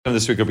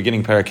This week we're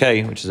beginning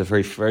Perek, which is a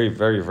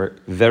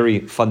very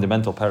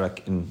fundamental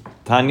Perek in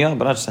Tanya,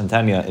 but not just in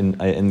Tanya,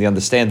 in the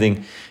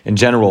understanding in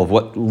general of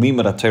what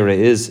Limud Torah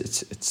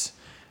is.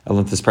 I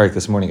learned this Perek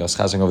this morning. I was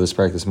chazing over this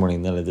Perek this morning,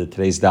 and then I did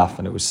today's daf,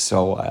 and it was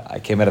so.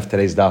 I came out of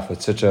today's daf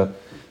with such a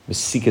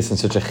mesikas and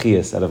such a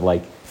chiyas out of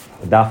like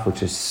a daf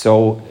which is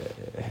so.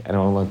 I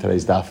don't learn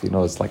today's daf.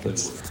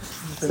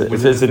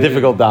 It's a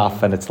difficult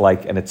daf, and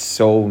it's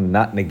so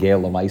not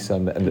negel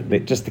l'maisa,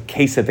 and just the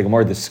case that the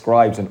Gemara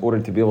describes in order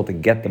to be able to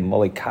get the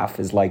mully kaf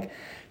is like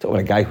talking about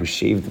a guy who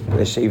shaved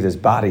his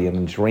body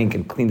and drank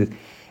and cleaned it,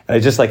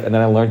 and and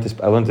then I learned this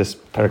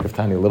Perek of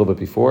Tanya a little bit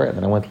before, and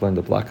then I went to learn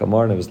the Blak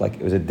Amar, and it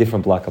was a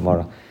different Blak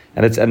Amar,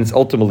 and it's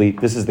ultimately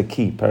this is the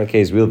key. Perek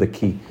is really the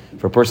key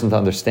for a person to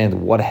understand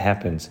what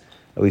happens,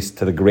 at least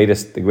to the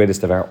greatest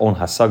of our own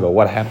hasaga,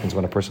 what happens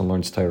when a person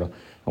learns Torah,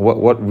 and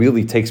what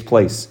really takes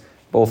place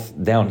both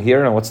down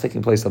here and what's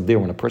taking place up there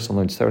when a person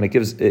learns Torah. And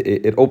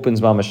it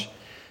opens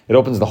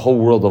the whole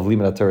world of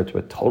Limud Torah to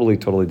a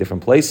totally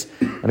different place.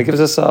 And it gives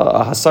us a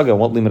hasaga on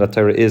what Limud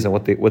Torah is and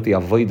what the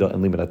avodah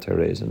in Limud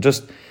Torah is. And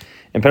just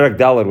in Perek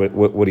Daled,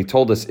 what he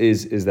told us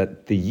is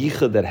that the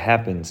yichud that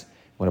happens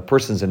when a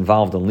person's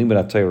involved in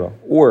Limud Torah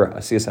or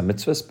asiyas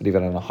mitzvahs, but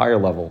even on a higher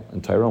level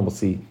in Torah, and we'll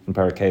see in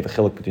Perek the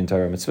chiluk between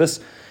Torah and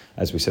mitzvahs,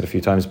 as we said a few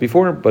times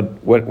before.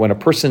 But when a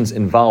person's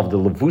involved, the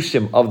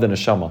levushim of the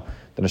neshama,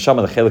 the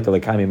chiluk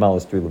alekayim mal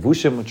is 3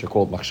 levushim, which are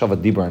called machshava,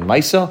 dibur, and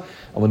maisa.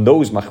 And when the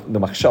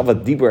machshava,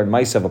 dibur, and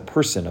maisa of a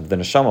person, of the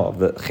neshama, of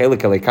the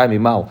chiluk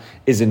alekayim mal,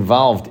 is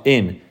involved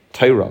in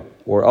Torah,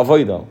 or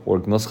avodah,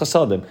 or gnos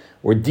chasadim,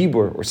 or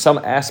dibur, or some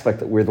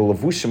aspect where the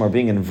levushim are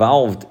being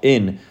involved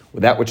in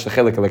that which the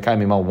chiluk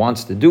alekayim mal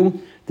wants to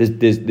do, the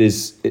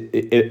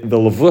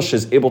levush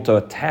is able to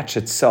attach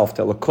itself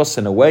to lakus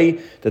in a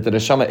way that the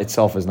neshama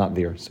itself is not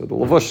there. So the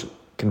levush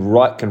can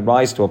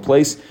rise to a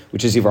place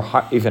which is even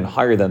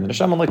higher than the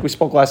neshama. Like we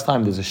spoke last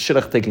time, there's a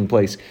shidduch taking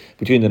place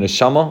between the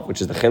neshama,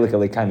 which is the chelik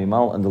alekayim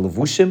imal, and the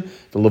levushim.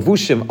 The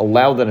levushim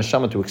allow the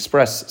neshama to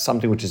express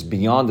something which is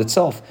beyond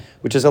itself,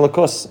 which is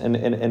elikos, and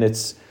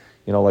it's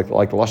like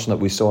the lashon that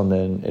we saw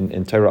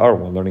in Torah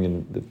when learning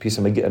in the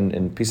Pisa and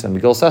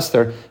Megillah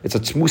Esther. It's a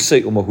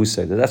tzmusei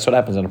umahusei. That's what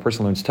happens when a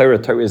person learns Torah.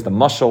 Torah is the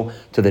mashal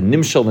to the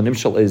nimshal. The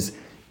nimshal is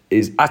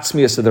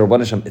atzmius of the Rabban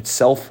Hashem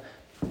itself.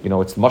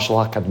 It's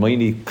mashal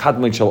hakadmaini,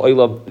 kadmain shal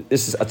oila.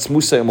 This is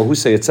atzmusei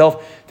umahusei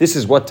itself. This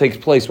is what takes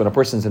place when a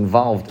person is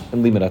involved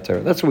in Limud Torah.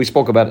 That's what we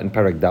spoke about in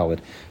Perek Daled.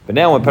 But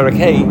now in Perek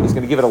Hey, he's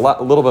going to give it a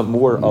little bit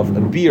more of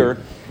a beer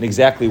and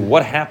exactly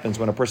what happens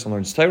when a person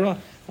learns Torah.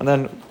 And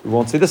then we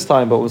won't see this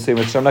time, but we'll see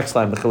next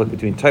time the chiluk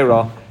between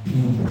Torah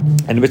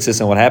and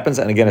mitzvahs and what happens.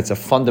 And again, it's a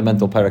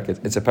fundamental Perek.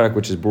 It's a Perek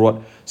which is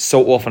brought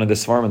so often in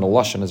this farm, and the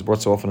lashon is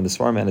brought so often in this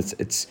farm, and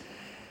it's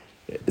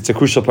a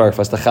crucial Perek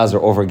for us to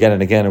chazer over again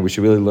and again, and we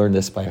should really learn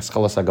this by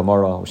Aschalas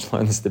HaGemara. We should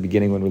learn this at the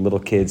beginning when we were little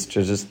kids. I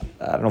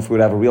don't know if we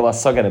would have a real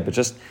asag in it, but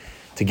just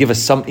to give us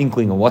some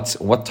inkling of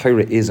what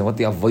Torah is and what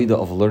the avodah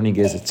of learning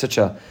is. It's such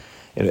a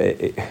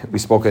we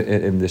spoke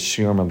in the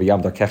Shuir and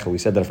B'Yam Darkecha. We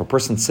said that if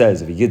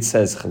a yid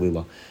says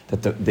Chalila,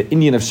 that the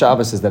Indian of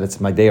Shabbos is that it's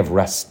my day of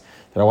rest,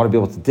 that I want to be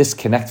able to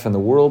disconnect from the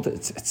world.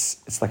 It's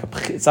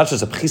not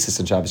just a pchisis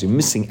in Shabbos. You're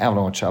missing out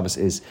on what Shabbos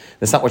is.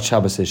 That's not what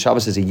Shabbos is.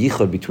 Shabbos is a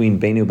yichud between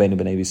Beinu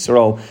B'nei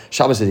Yisrael.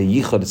 Shabbos is a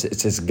yichud.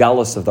 It's this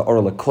galus of the Or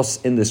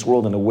Lakus in this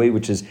world in a way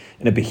which is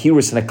in a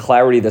behirus and a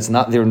clarity that's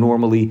not there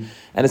normally.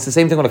 And it's the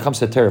same thing when it comes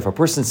to Torah. If a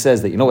person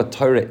says that, what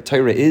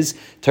Torah is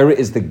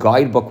the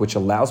guidebook which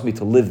allows me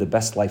to live the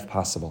best life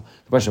possible.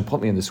 The Hashem put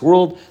me in this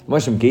world. The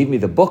Hashem gave me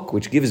the book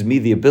which gives me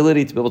the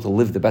ability to be able to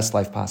live the best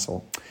life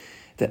possible.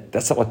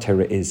 That's not what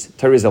Torah is.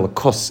 Torah is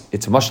elikos.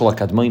 It's mashal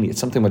hakadmaini. It's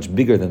something much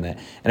bigger than that.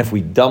 And if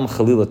we dumb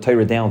Chalila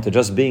Torah down to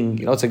just being,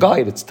 it's a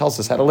guide. It tells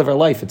us how to live our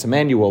life. It's a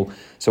manual.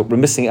 So we're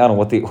missing out on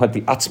what the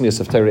atzmius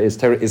of Torah is.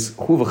 Torah is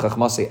huva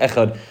chachmasei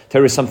echad.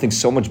 Torah is something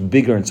so much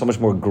bigger and so much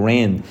more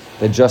grand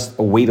than just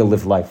a way to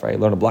live life. Right?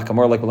 Learn a Blak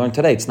Amar like we learned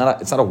today. It's not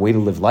a way to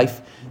live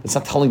life. It's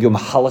not telling you a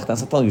mahalach.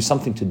 That's not telling you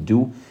something to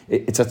do.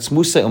 It's a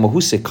tzmusei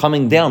umahusei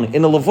coming down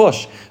in a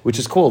lavush, which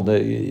is called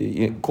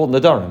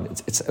nadarim.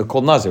 It's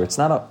called nazir.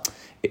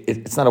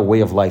 It's not a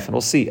way of life, and we'll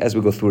see as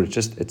we go through it.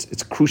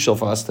 It's crucial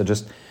for us to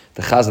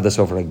chaza this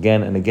over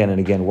again and again and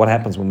again. What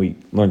happens when we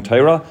learn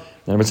Torah?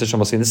 Then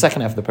we'll see in the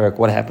second half of the Perek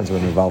what happens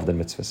when we're involved in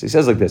mitzvahs. He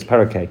says like this: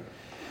 Perek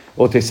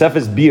Otesef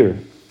is beer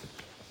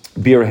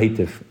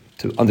hativ.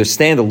 To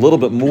understand a little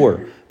bit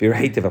more, beer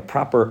hativ, a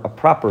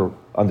proper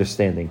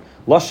understanding.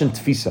 Lashon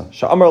tfisa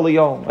sha'amar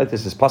liyol. Right,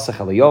 this is pasach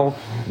aliyol.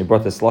 And he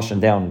brought this lashon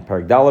down in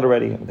Perek Daled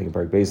already. I think in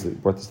Perek Beis he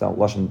brought this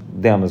lashon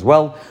down as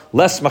well.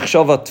 Less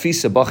machshava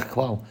tfisa bach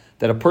klal.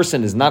 That a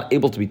person is not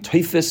able to be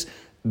teifis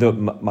the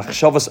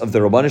machshavas of the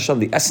Rabban Hashem,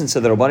 the essence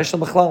of the Rabban Hashem,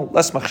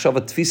 less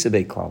machshava tfisa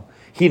beklal.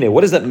 Hine,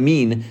 what does that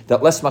mean?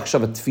 That less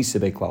machshava tfisa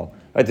beklal.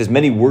 Right? There's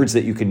many words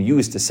that you can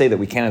use to say that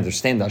we can't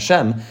understand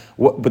Hashem,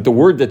 but the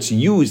word that's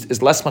used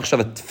is less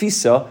machshava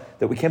tfisa,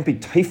 that we can't be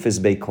teifis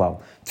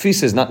beklal.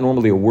 Tfisa is not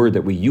normally a word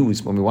that we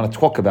use when we want to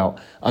talk about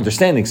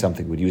understanding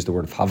something. We'd use the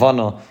word of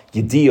havana,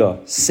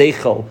 yediyah,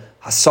 seichel.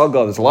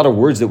 hasaga. There's a lot of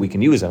words that we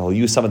can use, and I'll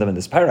use some of them in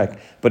this parak.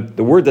 But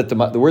the word that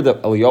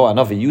Eliyahu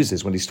Hanavi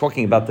uses when he's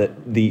talking about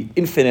the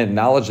infinite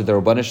knowledge of the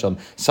Rabbanan Shalom,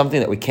 something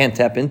that we can't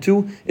tap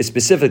into, is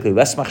specifically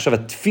les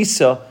machshava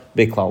tfisa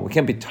beklal. We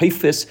can't be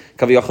taifis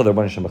kaviyachal the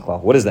Rabbanan Shalom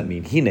beklal. What does that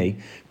mean?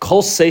 Hine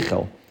kol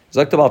seichel.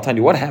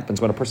 Tanya, what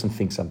happens when a person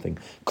thinks something?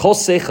 Kol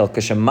seichel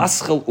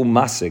kashemaschel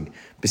umasig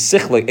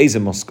besichle eze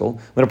muskel.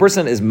 When a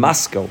person is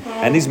maskel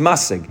and he's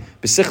masig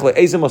besichle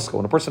eze muskel.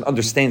 When a person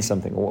understands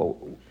something,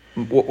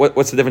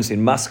 what's the difference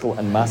between maskel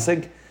and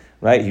masig?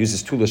 Right? He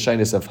uses two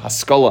lashonos of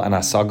haskala and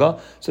hasaga.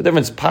 So the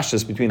difference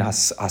pashas between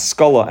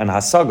haskala and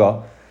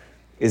hasaga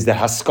is that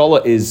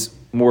haskala is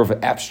more of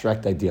an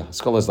abstract idea.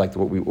 Haskala is like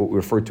what we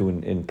refer to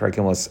in Perek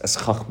as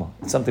chachma.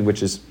 It's something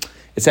which is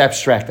it's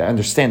abstract. I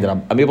understand it.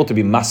 I'm able to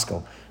be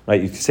maskel. Right,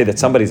 you say that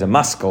somebody's a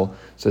maskel,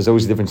 so there's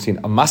always a difference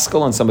between a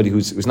maskel and somebody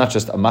who's not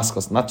just a maskel,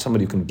 it's not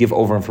somebody who can give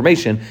over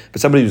information,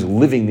 but somebody who's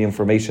living the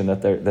information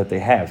that they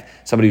have.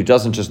 Somebody who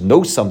doesn't just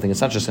know something,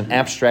 it's not just an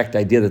abstract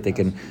idea that they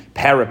can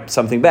parrot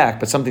something back,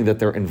 but something that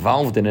they're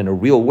involved in a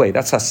real way.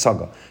 That's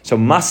hasaga. So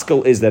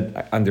maskel is that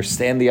I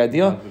understand the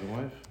idea.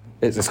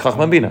 It's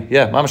chachma and bina.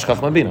 Yeah, mamash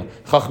chachma and bina.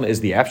 Chachma is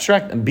the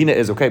abstract, and bina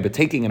is okay, but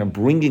taking it and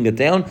bringing it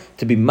down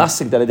to be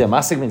masig that idea.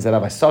 Masig means that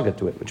I've saga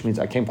to it, which means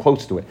I came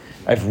close to it.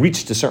 I've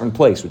reached a certain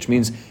place, which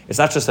means it's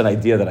not just an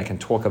idea that I can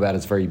talk about.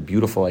 It's a very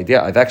beautiful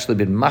idea. I've actually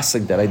been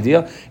masig that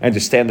idea and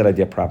understand that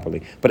idea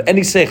properly. But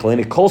any seichel,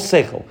 any kol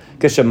seichel,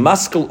 keshe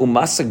maskel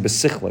umasig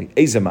besichle,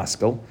 eze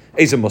maskel,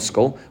 eze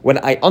muskel. When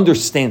I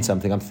understand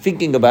something, I'm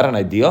thinking about an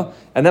idea,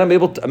 and then I'm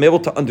able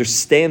to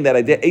understand that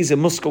idea. Eze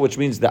muskel, which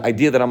means the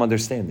idea that I'm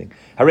understanding.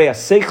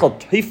 Seichel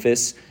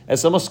teifis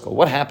as a muskel.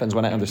 What happens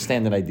when I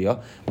understand an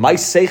idea? My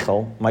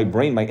seichel, my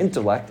brain, my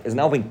intellect, is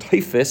now being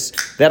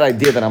teifis that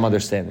idea that I'm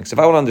understanding. So if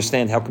I want to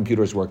understand how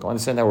computers work, I want to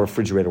understand how a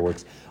refrigerator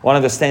works, I want to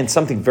understand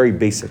something very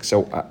basic.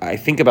 So I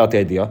think about the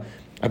idea,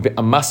 a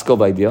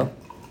maskel idea,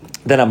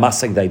 then a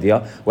masig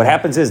idea. What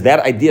happens is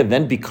that idea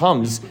then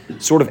becomes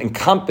sort of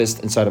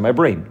encompassed inside of my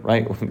brain,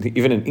 right?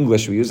 Even in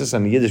English we use this,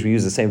 and in Yiddish we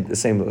use the same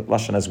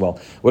lashon as well.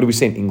 What do we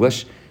say in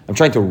English? I'm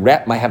trying to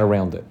wrap my head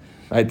around it.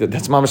 Right?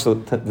 That's this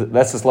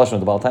lashon of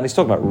the Baal Tanya he's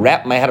talking about.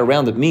 Wrap my head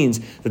around it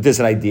means that there's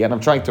an idea, and I'm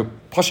trying to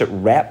push it,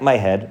 wrap my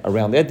head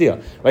around the idea.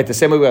 Right? The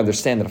same way we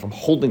understand that if I'm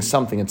holding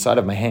something inside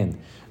of my hand,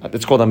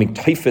 it's called I'm being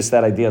taifis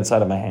that idea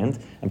inside of my hand.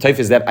 I'm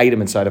taifis that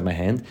item inside of my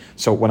hand.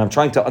 So when I'm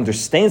trying to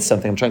understand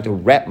something, I'm trying to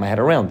wrap my head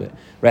around it.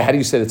 Right? How do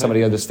you say that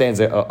somebody understands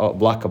a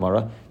block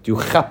Gemara? Do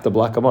you chap the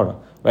block Gemara?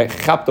 Right?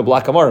 Chap the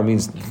block Gemara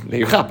means that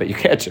you chap it, you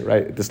catch it,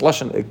 right? This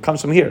lashon, it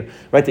comes from here.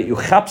 Right? That you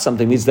chap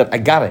something means that I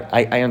got it.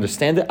 I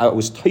understand it. I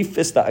was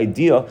taifis the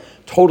idea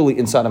totally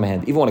inside of my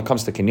hand. Even when it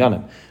comes to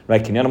kinyanim.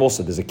 Right? Kinyanim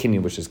also, there's a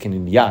kinyan which is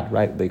kinyan yad,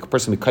 right? The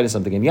person who cutting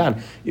something in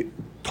yad,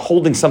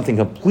 holding something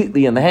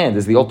completely in the hand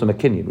is the ultimate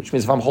kinyan, which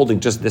means if I'm holding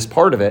just this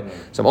part of it,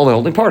 so I'm only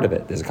holding part of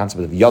it. There's a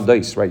concept of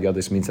yadais, right?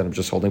 Yadais means that I'm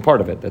just holding part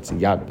of it. That's a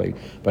yad. By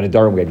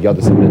Nadarim, we had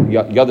yadais,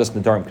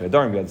 Nadarim,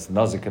 Nadarim, yadais,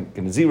 nazik, and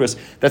naziris.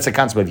 That's a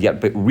concept of yad.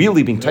 But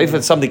really being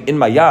taifed something in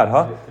my yad,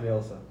 huh?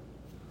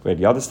 We had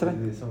yadais today?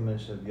 Someone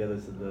mentioned yadais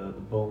is the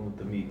bone with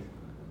the meat.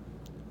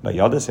 By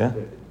yadais, yeah?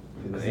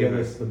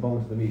 The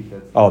bones, the meat.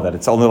 That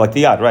it's only like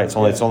the yad, right? It's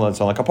only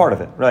like a part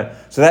of it, right?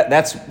 So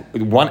that's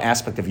one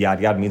aspect of yad.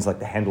 Yad means like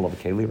the handle of a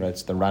keli, right?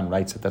 It's the Ran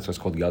writes it. That's what's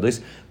called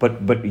yadis.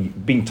 But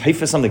being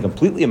taifah something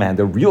completely a man,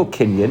 the real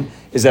kinyan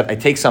is that I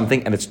take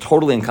something and it's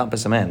totally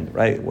encompass a man,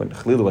 right? When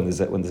there's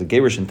a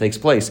gerushin takes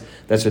place,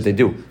 that's what they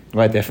do,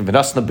 right? They have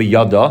v'nasna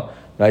biyada.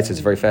 Right, so it's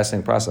a very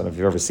fascinating process. I don't know if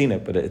you've ever seen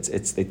it, but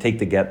it's they take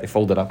the get, they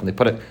fold it up, and they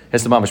put it.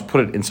 Has the mamish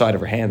put it inside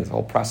of her hand. It's a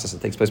whole process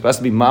that takes place. But it has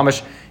to be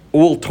mamish,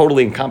 all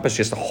totally encompassed. She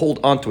has to hold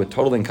onto it,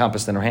 totally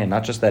encompassed in her hand.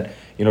 Not just that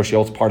she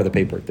holds part of the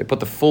paper. They put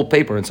the full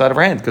paper inside of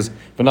her hand because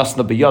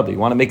v'nasna biyada. You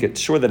want to make it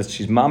sure that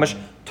she's mamish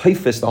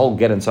toifis the whole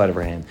get inside of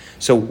her hand.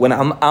 So when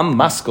I'm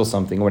maskel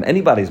something, or when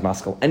anybody's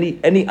maskel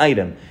any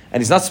item,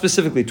 and he's not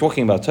specifically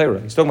talking about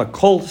Torah. He's talking about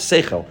kol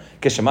seichel,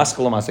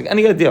 keshemaskel maskel,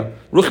 any idea.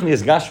 Ruchni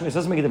is gashmi. It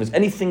doesn't make a difference.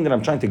 Anything that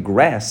I'm trying to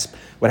grasp,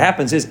 what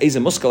happens is eze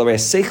muskel, or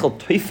seichel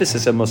toifis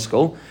is a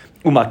muskel,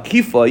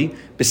 umakifoi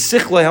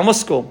besichloi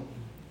hamuskel.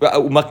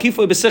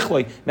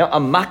 Now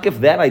I'm makif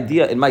that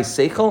idea in my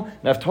seichel,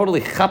 and I've totally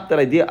chapped that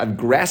idea, I've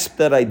grasped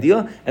that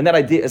idea, and that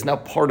idea is now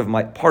part of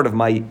my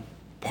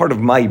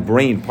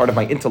brain, part of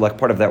my intellect,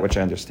 part of that which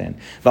I understand.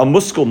 So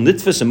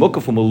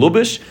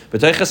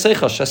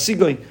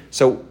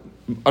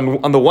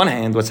on the one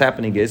hand, what's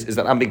happening is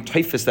that I'm being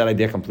taifis that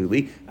idea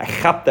completely. I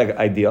chap that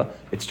idea.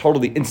 It's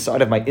totally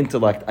inside of my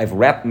intellect. I've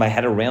wrapped my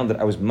head around it.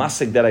 I was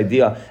masig that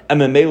idea.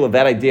 And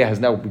that idea has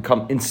now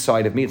become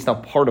inside of me. It's now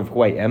part of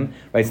who I am.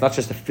 Right? It's not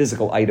just a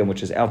physical item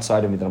which is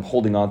outside of me that I'm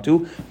holding on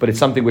to, but it's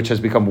something which has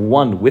become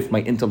one with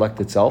my intellect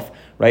itself.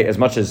 Right? As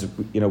much as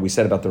we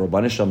said about the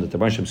Rabbanan Shalom, that the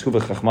Rabbanan Shalom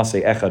is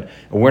chachmasei echad,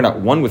 and we're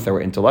not one with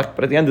our intellect.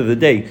 But at the end of the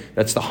day,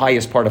 that's the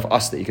highest part of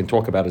us that you can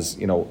talk about is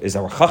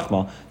our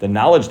chachma, the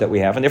knowledge that we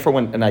have, and therefore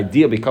when an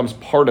idea becomes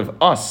part of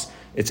us,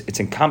 it's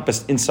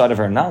encompassed inside of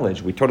our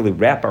knowledge. We totally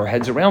wrap our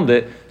heads around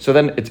it. So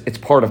then it's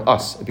part of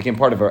us. It became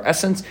part of our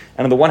essence.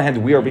 And on the one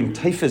hand, we are being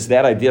taifis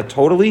that idea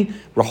totally.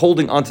 We're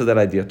holding onto that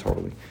idea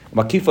totally.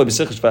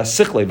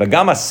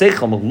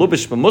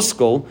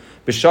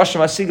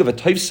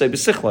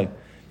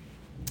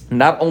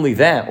 Not only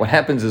that, what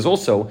happens is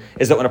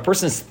that when a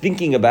person is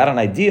thinking about an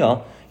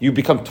idea, you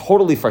become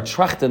totally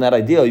vertracht in that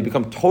idea. You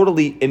become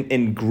totally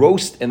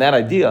engrossed in that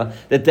idea.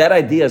 That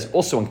idea is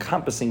also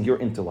encompassing your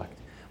intellect.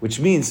 Which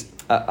means,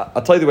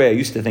 I'll tell you the way I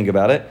used to think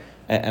about it,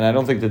 and I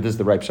don't think that this is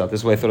the right shot. This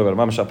is the way I thought about it,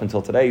 Mamash, up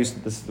until today. This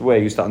is the way I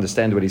used to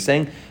understand what he's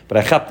saying, but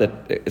I chap that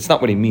it's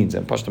not what he means.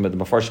 And Pashtam at the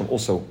Mafarshim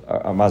also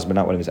are mazbah,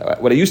 not what he means.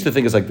 What I used to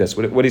think is like this.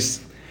 What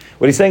he's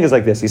saying is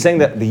like this. He's saying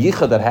that the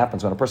yichud that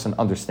happens when a person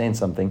understands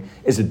something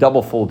is a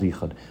double-fold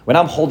yichud. When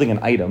I'm holding an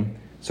item,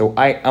 so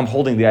I'm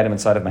holding the item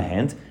inside of my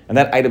hand, and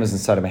that item is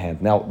inside of my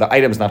hand. Now, the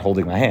item is not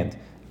holding my hand.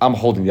 I'm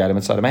holding the item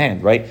inside of my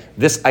hand, right?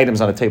 This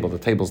item's on a table. The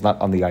table's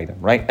not on the item,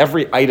 right?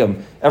 Every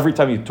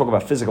time you talk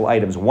about physical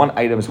items, one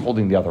item is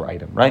holding the other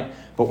item, right?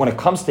 But when it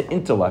comes to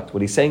intellect, what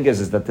he's saying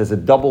is that there's a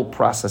double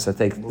process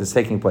that's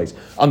taking place.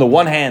 On the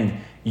one hand,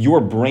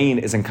 your brain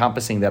is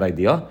encompassing that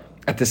idea.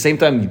 At the same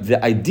time,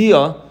 the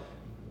idea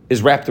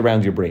is wrapped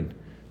around your brain.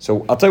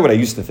 So I'll tell you what I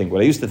used to think.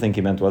 What I used to think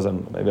he meant was,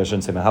 and maybe I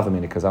shouldn't say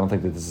Mahavamina because I don't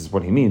think that this is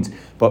what he means,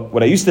 but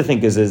what I used to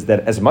think is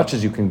that as much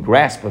as you can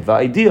grasp of the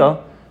idea,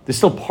 there's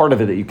still part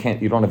of it that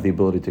you don't have the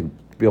ability to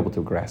be able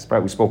to grasp,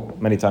 right? We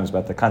spoke many times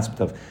about the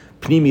concept of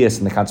pnimius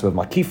and the concept of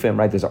makifim,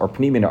 right? There's our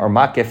pnimi and our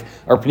makif.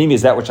 Our pnimi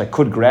is that which I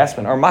could grasp,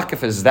 and our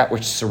makif is that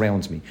which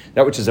surrounds me,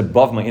 that which is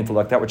above my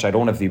intellect, that which I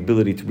don't have the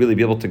ability to really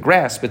be able to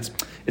grasp.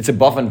 It's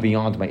above and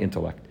beyond my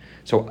intellect.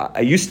 So I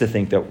used to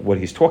think that what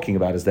he's talking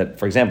about is that,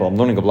 for example, I'm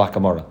learning a black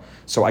amara,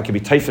 so I can be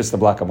taifis the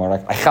black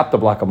amara, I chap the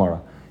black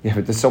amara. Yeah,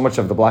 but there's so much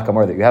of the black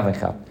amar that you haven't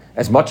chap.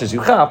 As much as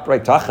you chap,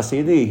 right? Tachas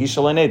yidi, he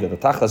shalaneda. The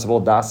tachas of all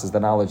das is the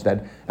knowledge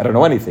that I don't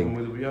know anything.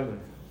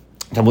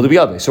 Talmud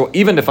biyadei. So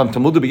even if I'm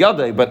Talmud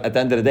biyadei, but at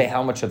the end of the day,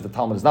 how much of the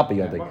Talmud is not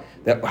biyadei?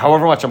 That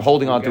however much I'm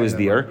holding on to is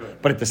there,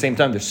 but at the same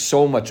time, there's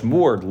so much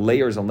more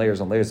layers and layers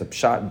and layers of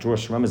pshat and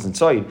drush remes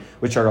inside,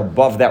 which are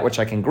above that which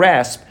I can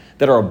grasp,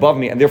 that are above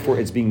me, and therefore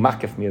it's being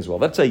makif me as well.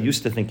 That's what I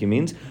used to think he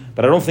means,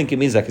 but I don't think he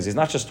means that because he's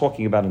not just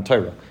talking about in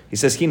Torah. He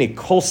says hine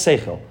kol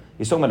seichel.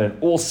 He's talking about an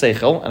all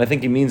seichel, and I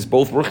think he means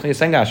both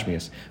ruchnius and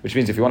gashmius, which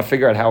means if you want to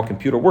figure out how a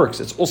computer works,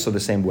 it's also the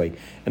same way.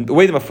 And the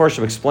way the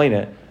Mefarshim explain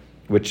it,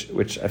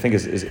 which I think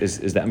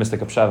is the emistic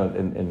pshat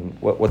in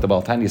what the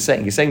Tanya is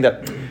saying. He's saying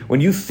that when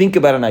you think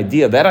about an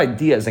idea, that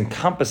idea is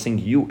encompassing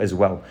you as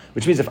well.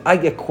 Which means if I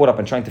get caught up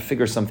in trying to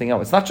figure something out,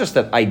 it's not just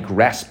that I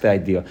grasp the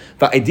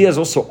idea is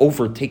also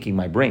overtaking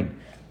my brain.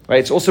 Right?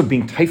 It's also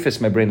being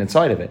typhus my brain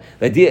inside of it.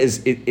 The idea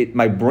is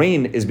my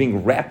brain is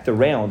being wrapped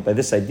around by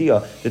this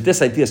idea, that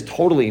this idea is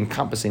totally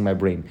encompassing my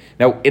brain.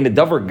 Now, in a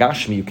davar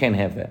gashmi, you can't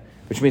have that.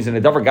 Which means in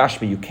a davar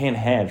gashmi, you can't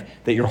have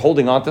that you're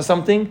holding on to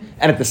something,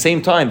 and at the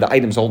same time, the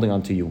item's holding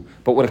on to you.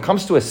 But when it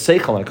comes to a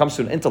seichel, when it comes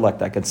to an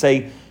intellect, I can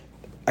say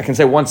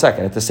 1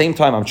 second. At the same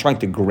time, I'm trying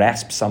to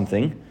grasp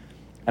something,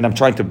 and I'm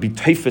trying to be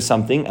typhus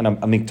something, and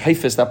I'm being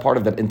typhus that part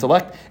of that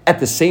intellect.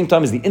 At the same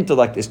time as the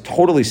intellect is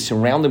totally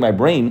surrounding my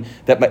brain,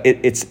 that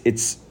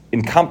it's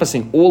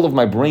encompassing all of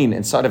my brain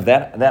inside of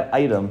that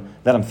item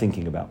that I'm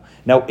thinking about.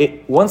 Now,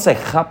 once I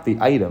chap the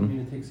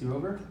item, it takes you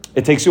over.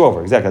 It takes you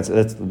over, exactly.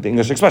 That's the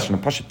English expression.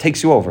 Pasha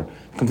takes you over,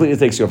 completely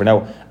takes you over.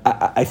 Now,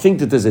 I think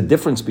that there's a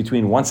difference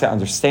between once I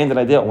understand an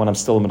idea and when I'm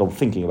still in the middle of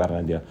thinking about an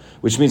idea.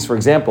 Which means, for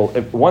example,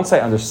 if once I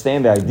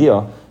understand the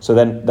idea, so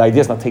then the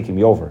idea is not taking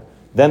me over.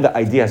 Then the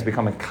idea has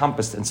become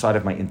encompassed inside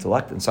of my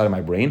intellect, inside of my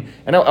brain,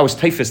 and now I was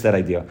typhus that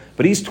idea.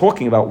 But he's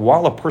talking about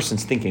while a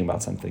person's thinking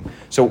about something.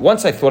 So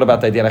once I thought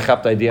about the idea, and I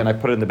chapped the idea, and I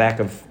put it in the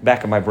back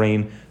of my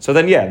brain, so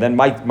then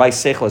my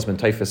seichel has been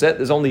typhus.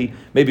 There's only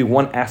maybe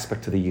one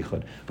aspect to the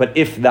yichud. But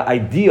if the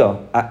idea,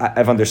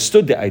 I've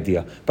understood the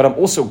idea, but I'm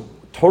also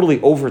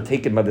totally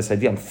overtaken by this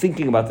idea. I'm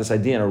thinking about this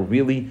idea in a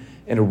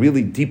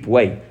really deep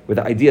way, where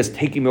the idea is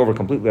taking me over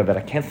completely, that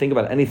I can't think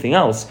about anything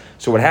else.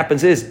 So what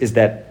happens is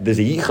that there's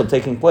a yichud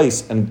taking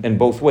place in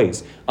both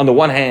ways. On the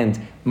one hand,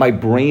 my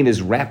brain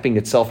is wrapping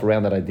itself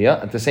around that idea.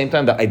 At the same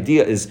time, the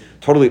idea is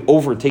totally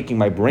overtaking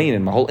my brain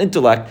and my whole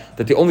intellect,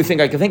 that the only thing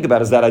I can think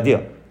about is that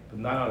idea. But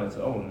not on its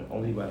own,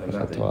 only by the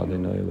method. It's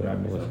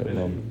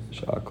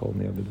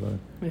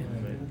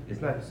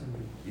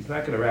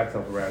not going to wrap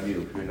itself around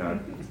you if you're not.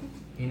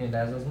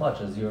 As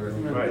much as you're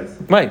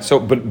right. So,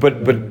 but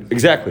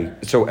exactly.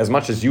 So, as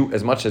much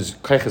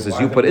kaiches as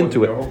you put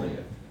into it,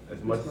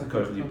 as much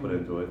as you put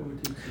into it.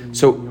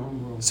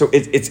 So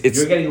it's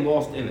you're getting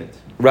lost in it.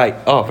 Right.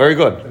 Oh, very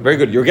good, very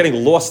good. You're getting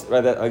lost.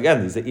 Right.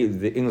 Again, these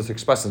the English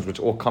expressions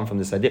which all come from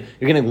this idea.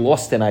 You're getting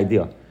lost in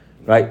idea.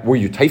 Right? Were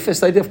you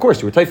typhus idea? Of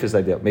course, you were typhus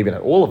idea. Maybe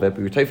not all of it,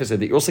 but you're typhus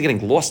idea. You're also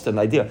getting lost in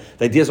the idea.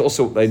 The idea is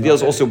also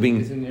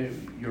being.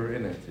 You're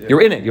in it. Yeah.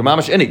 You're in it. You're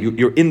mamash in it.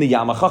 You're in the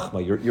Yama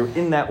Chachma. You're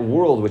in that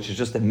world, which is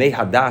just a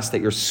mehadas that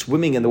you're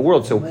swimming in the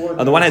world. So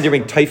on the one hand, you're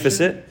being typhus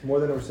it. It's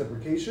more than a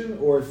reciprocation,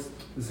 or it's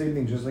the same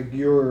thing. Just like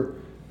you're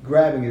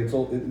grabbing it. It's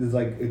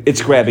like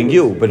it's grabbing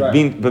you, but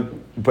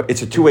but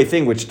it's a two-way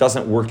thing which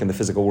doesn't work in the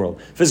physical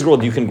world. Physical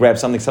world, you can grab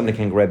something, something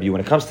can grab you.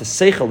 When it comes to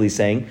seichel, he's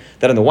saying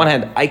that on the one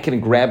hand, I can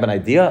grab an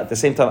idea, at the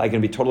same time, I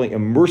can be totally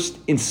immersed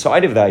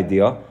inside of the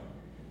idea.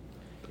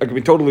 I can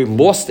be totally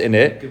lost in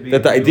it,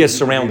 that the idea is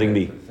surrounding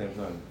me.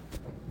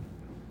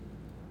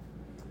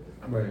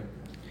 Right.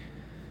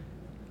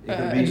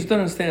 I just don't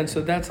understand.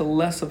 So that's a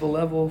less of a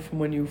level from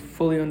when you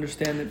fully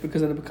understand it,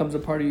 because then it becomes a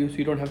part of you, so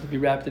you don't have to be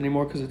wrapped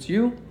anymore because it's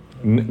you.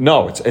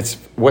 No, it's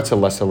what's a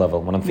lesser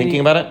level? When I'm thinking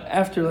about it?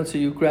 After, let's say,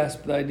 you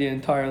grasp the idea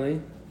entirely,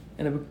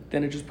 and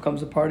then it just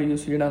becomes a part of you,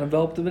 so you're not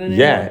enveloped in it anymore.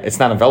 Yeah, it's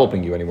not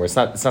enveloping you anymore. It's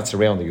not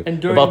surrounding you.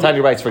 And The Baal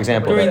Tanya writes, for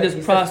example, during that,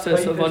 this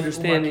process of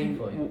understanding,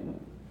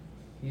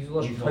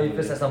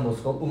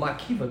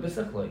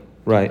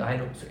 right.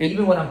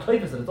 Even when I'm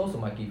typhus, it's also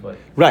my kifay.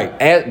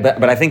 Right,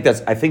 but I think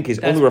he's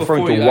That's only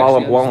referring before to you while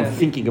actually I'm understand.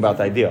 thinking about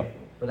the idea.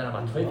 But then I'm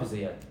not typhus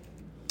yet.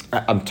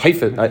 I'm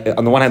typhus.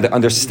 On the one hand, I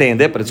understand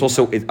it, but it's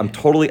also I'm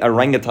totally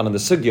orangutan in the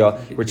sugya,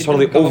 which is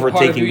totally doesn't become a part of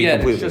overtaking you me yet,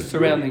 completely. It's just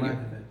surrounding you.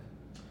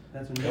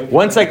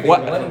 Once I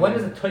When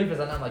is it typhus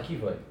and not my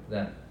kifay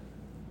then?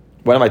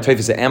 when am I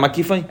typhus and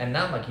makifai? And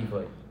not my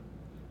kifay.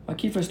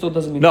 Akifa still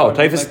doesn't mean No, part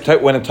of you.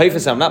 typhus. When I'm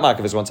typhus, I'm not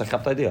makif. Once I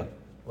have the idea.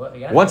 What,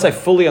 again? Once I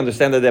fully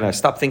understand the idea and I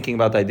stop thinking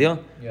about the idea,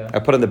 Yeah. I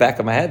put it in the back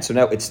of my head. So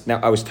now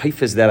I was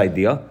typhus that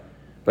idea,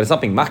 but it's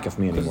not being makif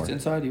me Because anymore. it's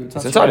inside you. It's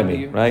inside of surrounding me,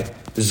 you. right?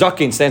 The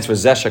zakin stands for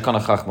zesha kana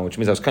chachma, which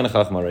means I was kana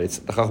chachma already.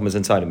 The chachma is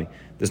inside of me.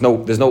 There's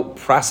no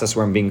process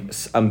where I'm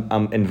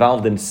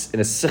involved in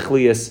a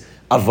sichlius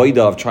avoida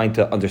of trying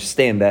to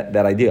understand that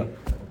idea.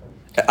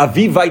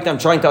 Avivait, I'm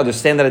trying to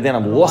understand that idea.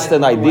 And I'm lost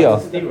in the idea.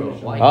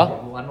 Why, Huh? I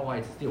don't know why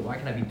it's steel. Why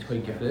can I be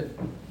typhus it?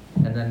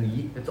 And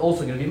then it's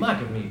also going to be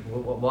mak of me.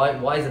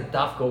 Why is it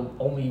dafko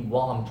only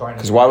while I'm trying to?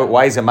 Because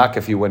why is it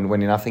makif you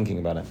when you're not thinking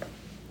about it?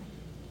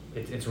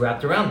 It's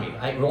wrapped around me.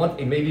 I want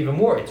it maybe even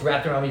more. It's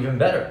wrapped around me even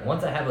better.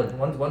 Once I have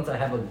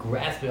a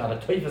grasp on a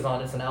typhus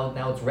on it, so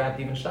now it's wrapped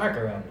even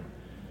starker around me.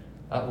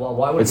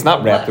 Why would It's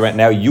not wrapped around.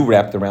 Now you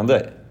wrapped around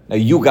it. Now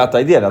you got the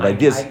idea. Now the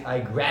idea's. I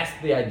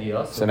grasped the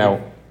idea. So now,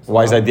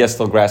 why is the idea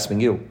still grasping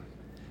you?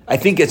 I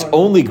think it's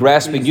only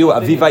grasping you.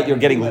 Avivite, you're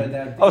getting.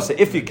 Oh, so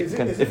if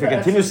you're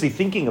continuously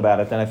thinking about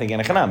it, then I think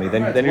Enechanami.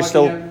 Then you're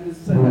still. I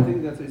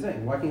think that's what he's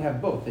saying. Why can't you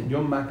have both? That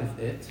you're makif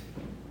it,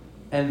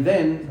 and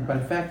then by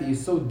the fact that you're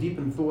so deep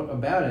in thought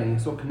about it and you're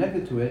so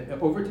connected to it, it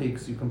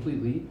overtakes you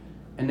completely,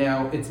 and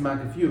now it's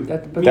makif you.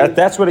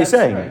 That's what he's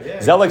saying. Right, yeah.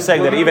 Zelik's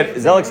saying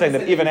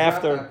that even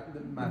after.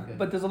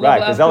 But there's a level Right,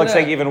 because after Zelik's that.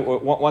 saying even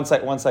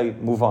once I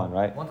move on,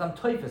 right? Once I'm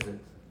typhus it.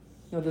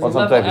 No, there's Once a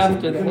I'm level typhus,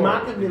 after You that. can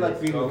mock it be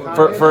like being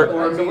For-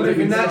 or So what if if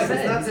it's not, he if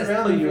it's not says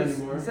surrounding you typhus-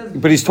 anymore. he says-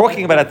 But he's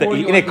talking about it. Before In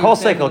you a kol understand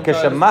cycle, the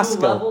entire-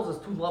 kashamaskel. There's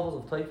two levels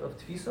of type of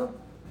tfisa.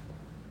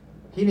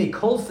 Hine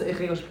kol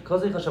seichel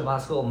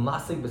shamaskel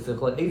masig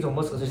besichel ezo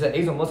muskel. So he said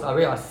ezo muskel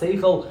area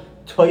seichel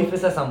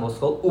typhus as a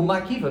muskel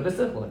umakiva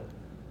besichel.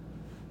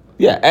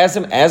 Yeah, as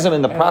I'm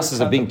in the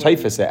process of being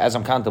typhus, as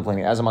I'm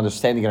contemplating, as I'm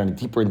understanding it on a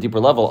deeper and deeper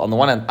level. On the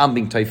one hand, I'm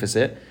being typhus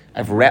it.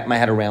 I've wrapped my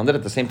head around it.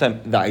 At the same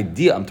time, the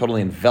idea, I'm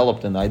totally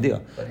enveloped in the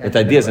idea. The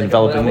idea is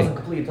enveloping I me. wasn't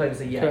completely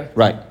typhus yet.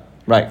 Correct.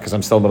 Right, because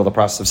I'm still in the middle of the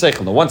process of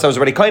seichel. Now, once I was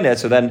already kainet,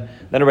 so then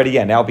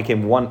already, now it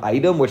became one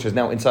item, which is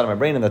now inside of my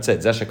brain, and that's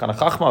it. Zesha kana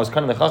chachma, I was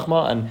kind of the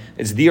chachma, and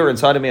it's dear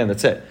inside of me, and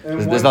that's it.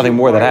 There's nothing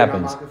more that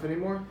happens.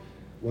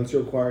 Once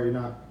you acquire, you're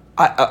not.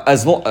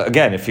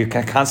 Again, if you're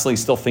constantly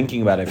still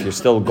thinking about it, if you're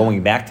still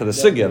going back to the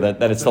sugya,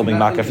 then it's still being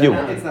makif you.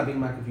 It's not being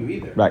makif you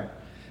either. Right.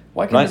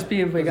 Why can't Right? this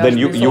be by Then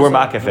you were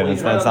also? makif it, and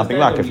it's not being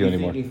makif you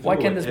anymore. Why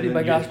can't this be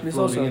by Gashmis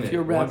also? If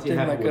you're wrapped in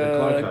like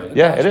a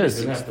Yeah, it is.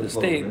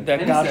 state that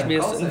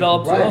Gashmis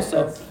envelops you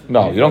also.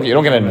 No, you don't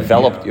get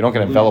enveloped. You don't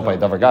get enveloped by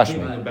davar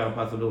gashmi. About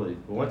possibilities,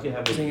 but once you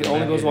have I think it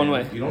only goes one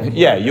way.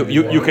 Yeah, you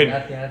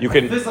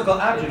can. Physical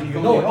object. You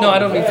can No, I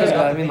don't mean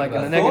physical. I mean like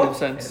in a negative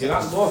sense. You're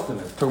not lost in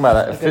it. Talking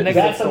about Like a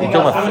negative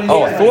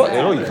thought. a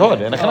thought. You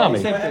could in economy.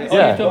 Same thing.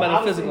 You're talking Yeah.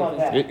 about a physical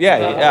thing.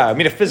 Yeah. I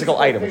mean a physical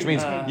item, which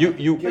means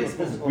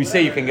we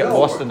say you can get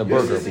lost in the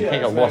burger, but you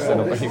can't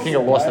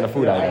get lost in a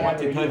food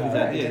item.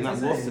 You're not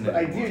lost in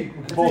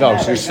it. No,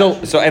 so you're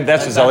still and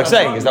that's what Zelik's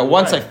saying is that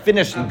once I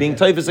finish being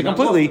typhus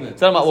completely,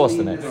 then I'm not lost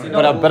in it.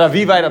 But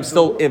Avivite, I'm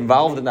still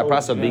involved in that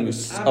process of being.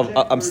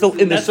 I'm still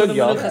in the That's what the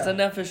sugya. menuchas and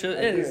nefesh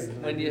is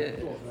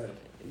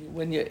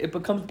when you it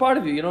becomes part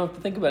of you. You don't have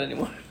to think about it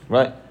anymore.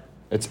 Right.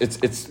 It's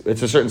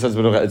a certain sense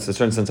of it's a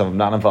certain sense of I'm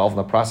not involved in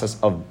the process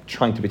of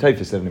trying to be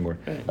typhus anymore.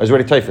 Right. I was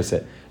already typhus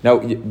it. Now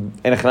in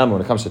Echanam, when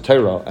it comes to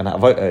Torah and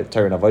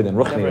Avodah and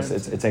Ruchni,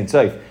 it's ain't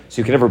safe. So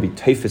you can never be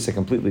typhus it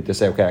completely to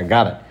say, okay, I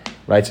got it.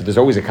 Right? So there's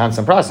always a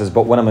constant process.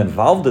 But when I'm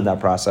involved in that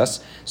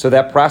process, so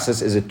that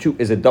process is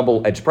a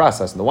double-edged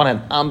process. On the one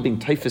hand, I'm being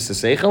typhus a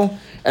seichel.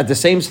 At the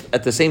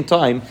same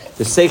time,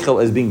 the seichel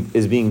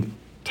is being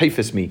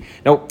typhus me.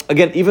 Now,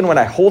 again, even when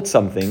I hold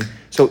something,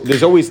 So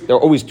there are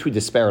always two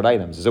disparate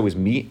items. There's always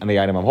me and the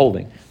item I'm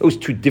holding. Those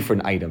two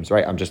different items,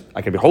 right?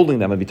 I could be holding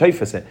them and be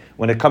taifas it.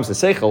 When it comes to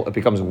seichel, it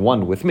becomes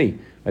one with me.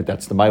 Right?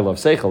 That's the mile of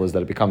seichel, is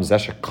that it becomes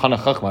zesha kana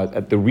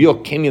chachma. The real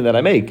kinyan that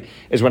I make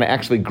is when I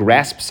actually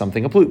grasp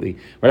something completely.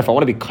 Right? If I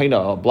want to be kind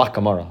of a black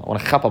kamara, I want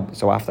to chap,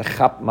 so I have to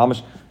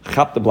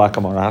chap the black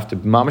kamara. I have to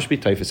mamish be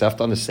taifas. I have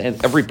to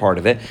understand every part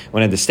of it.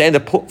 When I understand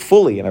it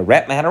fully and I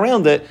wrap my hand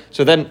around it,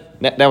 so then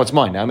now it's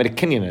mine. Now I made a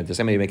kinyan in it.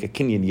 I made make a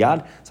kinyan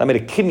yad. So I made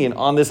a kinyan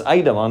on this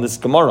item, on this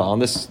gemara, on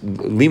this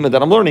lima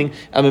that I'm learning.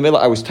 And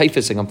I was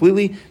taifasing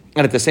completely,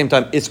 and at the same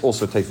time, it's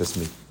also taifas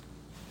me.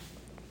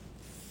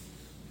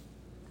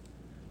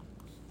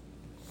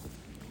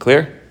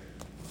 Clear?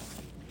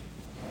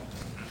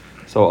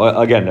 So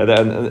again,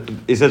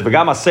 he says,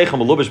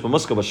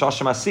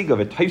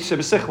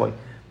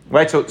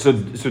 right? So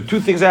two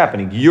things are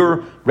happening.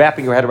 You're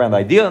wrapping your head around the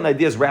idea, and the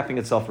idea is wrapping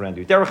itself around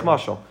you. Derech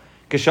mashal.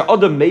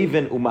 K'sha'adam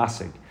mevin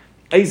umasig.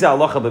 Eiza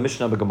halacha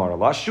b'mishnah b'gemara.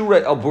 La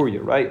shura el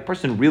burya, right? A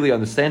person really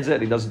understands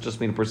it. He doesn't just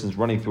mean a person's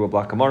running through a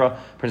black gemara.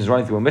 A person's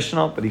running through a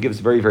mishnah, but he gives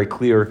very, very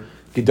clear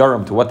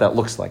gidarim to what that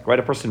looks like, right?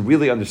 A person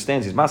really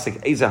understands his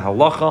masik. Eiza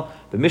halacha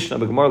b'mishnah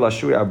b'gemara la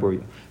shura el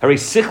burya. Harei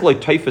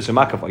sichloi teifus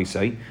u'makav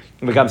oisei.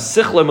 Right?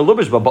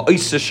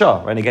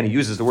 Again, he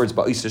uses the words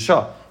ba'is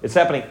shah. It's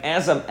happening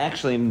as I'm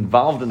actually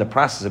involved in the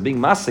process of being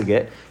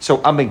masigit.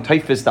 So I'm being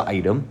taifis the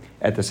item.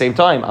 At the same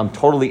time, I'm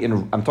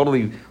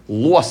totally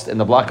lost in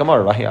the black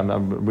gemara. Right?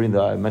 I'm reading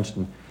I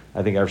mentioned,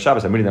 I think Erev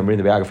Shabbos. I'm reading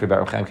the biography about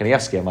Rav Chaim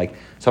Kanievsky. I'm like,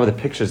 some of the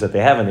pictures that they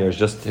have in there is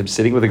just him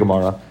sitting with a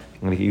gemara.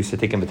 And he used to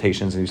take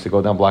invitations and he used to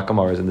go down black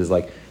gemaras, and there's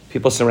like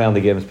people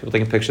surrounding him, people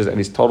taking pictures, and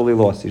he's totally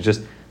lost. He's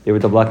just there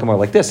with the black gemara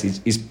like this.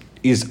 He's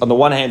on the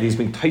one hand, he's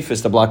being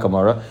taifis the black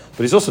gemara, but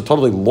he's also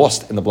totally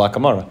lost in the black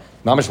gemara.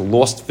 Mamish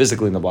lost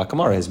physically in the black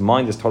gemara. His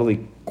mind is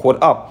totally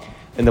caught up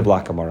in the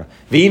black gemara.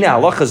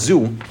 Now,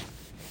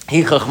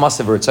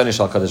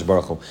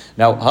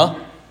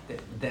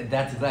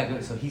 That's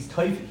exactly so. He's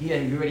taif. He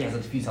already has a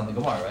tefisa on the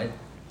gemara, right?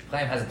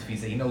 Chaim has a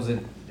tefisa. He knows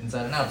it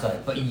inside and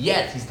outside, but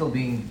yet it's still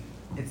being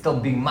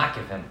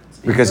makif him.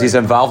 Because he's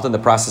involved in the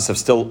process of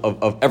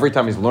every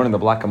time he's learning the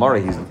black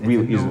gemara, he's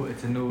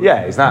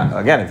he's not,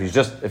 again, if he's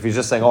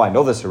just saying, oh, I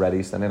know this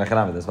already, then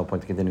there's no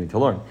point to continuing to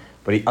learn.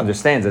 But he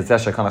understands that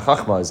Zesha Kana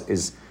Chachma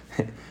is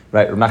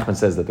right. Rav Nachman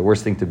says that the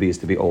worst thing to be is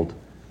to be old.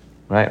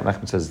 Right? Rav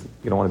Nachman says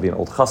you don't want to be an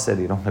old chassid,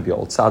 you don't want to be an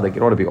old tzaddik, you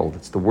don't want to be old.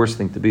 It's the worst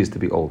thing to be is to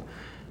be old.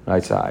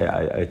 Right? So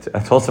I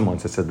told someone, I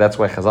said that's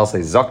why Chazal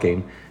says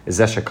Zakein is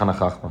Zesha Kana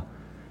Chachma.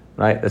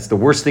 Right? That's the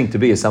worst thing to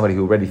be, is somebody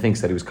who already thinks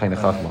that he was kind of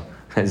chachma.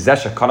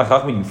 Zesha kana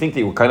chachma, you think that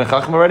you were kind of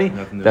chachma already?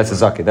 That's a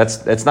zakeh.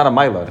 That's not a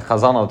maila.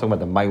 Chazal not talking about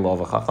the maila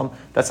of a chacham.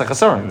 That's a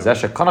chasaron.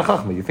 Zesha kana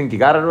chachma, you think you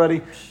got it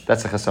already?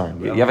 That's a chasaron.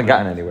 You haven't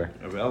gotten anywhere.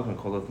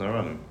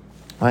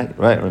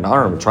 Right. In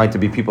Aram, trying to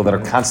be people that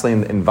are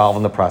constantly involved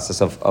in the process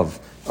of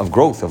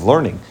growth, of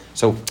learning.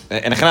 So,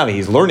 and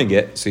he's learning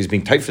it, so he's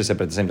being taifus it,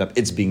 but at the same time,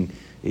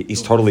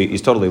 he's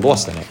totally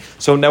lost in it.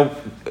 So now,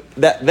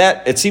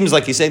 that it seems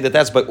like he's saying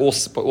that's by all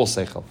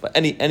seichel, but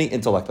any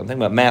intellect. I'm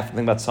thinking about math, I'm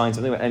thinking about science,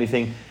 I'm thinking about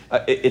anything.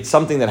 It's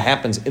something that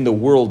happens in the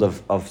world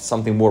of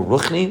something more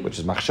ruchni, which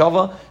is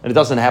machshava, and it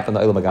doesn't happen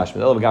in the Olam Hagashmi. The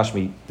Olam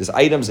Hagashmi, there's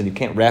items, and you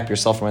can't wrap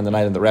yourself around an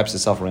item that wraps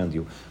itself around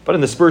you. But in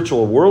the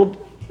spiritual world,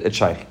 it's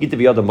shaykh. Gita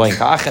biyadam bayin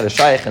ka'ach, it's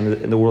shaykh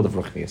in the world of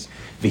ruchnius.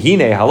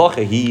 V'hine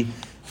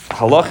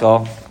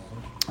halacha.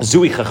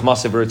 Zui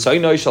chachmasa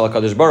v'ritzaynoi shal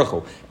HaKadosh Baruch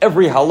Hu.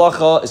 Every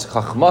halacha is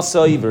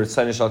chachmasa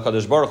v'ritzaynoi shal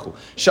HaKadosh Baruch Hu.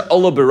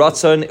 She'olah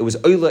b'ratzon, it was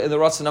oila in the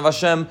ratzon of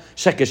Hashem.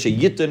 Sheke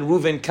she'yitin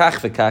Ruven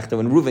kach v'kach, that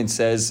when Ruven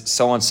says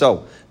so and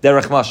so,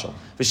 derech mashal.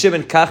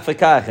 V'Shimon kach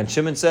v'kach, and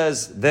Shimon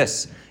says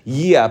this.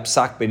 Yia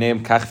psak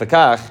b'neim kach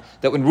v'kach,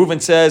 that when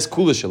Reuven says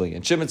kulishali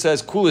and Shimon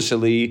says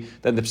kulishali,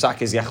 then the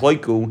psak is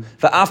yachloiku.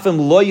 V'afim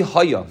loy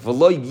haya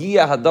v'loy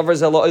yia hadavar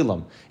zeh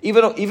la'olam.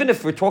 Even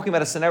if we're talking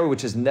about a scenario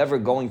which is never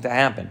going to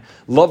happen,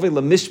 lovei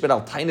lemishpat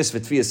al tainis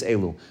v'tvias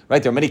elu.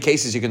 Right, there are many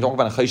cases you can talk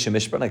about in chayshim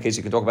mishpat, a case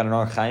you can talk about in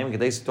Ar Chaim, a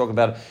case you can talk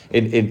about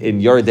in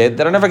Yoredei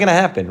that are never going to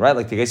happen. Right,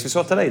 like the case we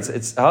saw today. It's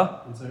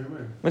Mitzvah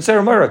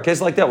Murrah, a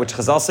case like that which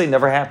Chazal say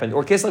never happened,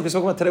 or a case like we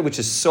spoke about today which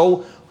is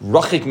so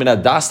rachik min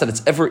adas that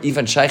it's ever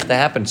even shaykh to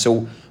happen.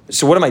 So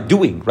what am I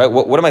doing, right?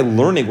 What am I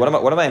learning? What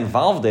am I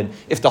involved in?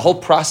 If the whole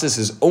process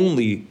is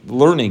only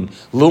learning,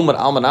 lumad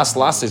almanas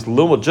lasis,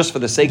 lumad just for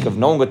the sake of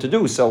knowing what to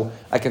do, so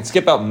I can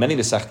skip out many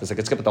nesechtas. I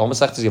can skip out the whole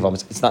nesechtas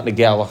yavamis. It's not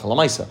negei halacha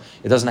lamaisa.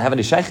 It doesn't have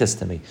any shaykhs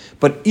to me.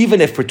 But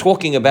even if we're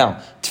talking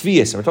about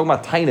tvias, and we're talking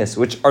about tainis,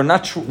 which are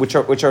not true, which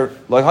are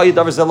loyhayi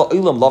davar zela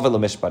olam lavel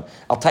mishpat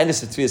al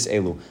tainis tvias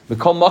elu.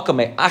 Mikol makam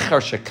me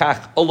achar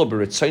shekach ola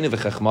beritzayne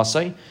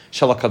v'chachmasay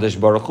shel HaKadosh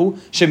Baruch Hu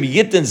shem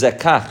yitin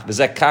zekach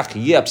v'zekach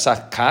yeh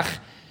psak kach.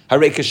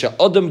 When Reuven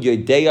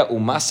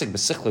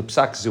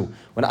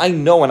When I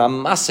know and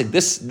I'm masig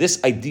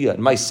this idea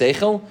in my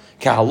seichel,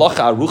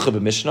 kehalacha arucha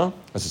b'mishnah,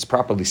 as it's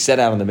properly set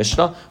out in the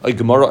Mishnah, oy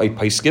gemara oy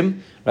paiskim,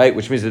 right?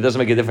 Which means it doesn't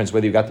make a difference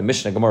whether you got the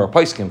Mishnah, Gemara, or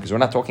paiskim, because we're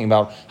not talking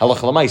about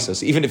halacha l'maisa.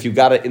 So even if you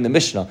got it in the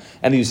Mishnah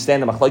and you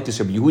stand the machlaitis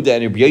of Yehuda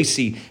and Rabbi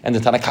Yosi and the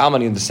Tanakama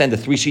and you understand the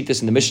three shittas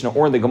in the Mishnah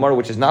or in the Gemara,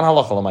 which is not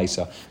halacha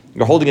l'maisa,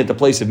 you're holding it the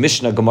place of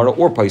Mishnah, Gemara,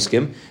 or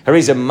paiskim.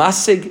 Harei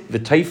masig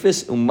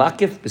v'taifis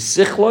umakif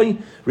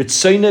b'sichloi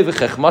ritzoynei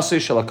v'chechmasei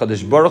shel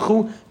HaKadosh Baruch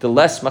Hu the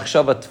less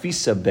machshava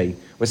tfisa bei.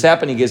 What's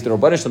happening is the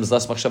Rabbanan Shalom is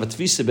less machshava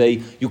tfisa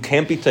bei. You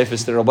can't be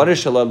taifis the Rabbanan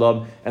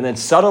Shalom, and then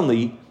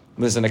suddenly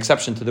there's an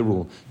exception to the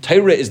rule.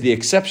 Torah is the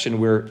exception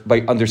where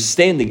by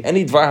understanding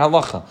any dvar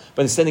halacha,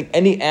 by understanding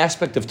any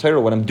aspect of Torah,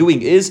 what I'm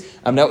doing is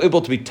I'm now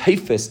able to be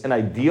taifis an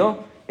idea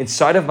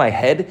inside of my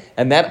head,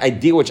 and that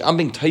idea which I'm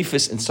being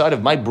taifis inside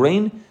of my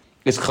brain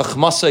is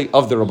chachmasei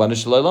of the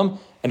Rabbanan Shalom,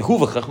 and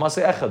huva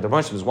chachmasei echad. The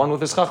Rabbanan is one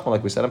with his chachma,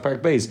 like we said in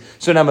Perek Beis.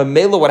 So now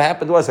Mamela, what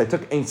happened was I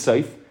took Ein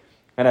Seif,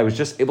 and I was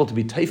just able to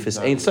be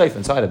taifis Ein Seif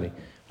inside of me.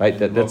 Right,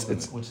 that's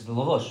which is the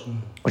lavash.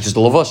 Which is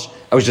the lavash.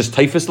 I was just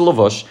taifis the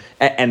lavash,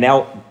 and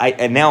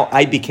now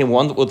I became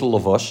one with the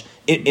lavash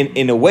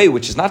in a way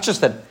which is not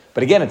just that.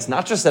 But again, it's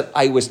not just that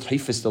I was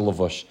taifis the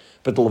lavash,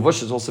 but the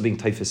lavash is also being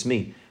taifis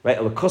me. Right,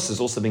 Elikus is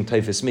also being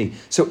taifis me.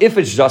 So if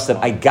it's just that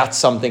I got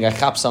something, I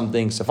chop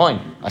something, so fine,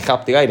 I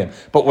chop the item.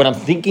 But when I'm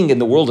thinking in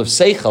the world of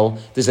seichel,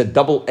 there's a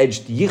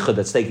double-edged yichud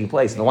that's taking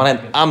place. On the one hand,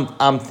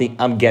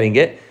 I'm getting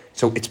it.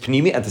 So it's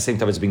pnimi, at the same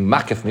time it's being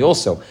makif me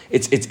also.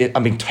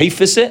 I'm being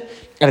taifis it,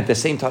 and at the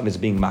same time it's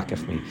being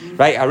makif me.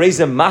 Right?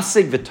 Areza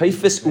masig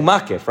v'taifis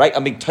umakif. Right?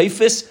 I'm being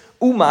taifis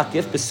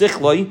umakif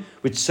b'sichloi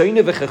with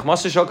soine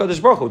v'chechmaseh shel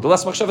HaKadosh Baruch Hu. The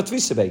less machshava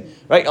tfisa bei.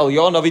 Right?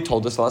 Eliyahu Navi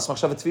told us the less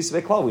machshava tfisa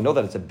bei klal. We know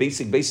that it's a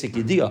basic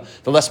idea.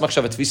 The less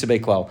machshava tfisa bei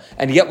klal.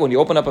 And yet when you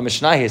open up a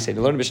Mishnah, you say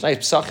you learn Mishnah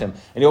Pesachim,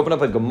 and you open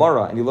up a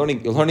Gemara, and you're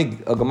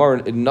learning a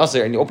Gemara in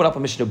Nazir, and you open up a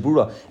Mishnah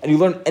Bura, and you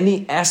learn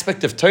any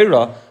aspect of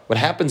Torah. What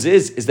happens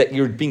is that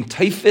you're being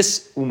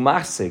taifis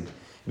umasig,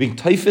 being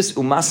taifis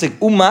umasig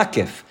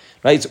umakif.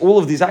 Right? It's all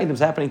of these items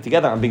happening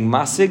together. I'm being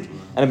masig,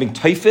 and I'm being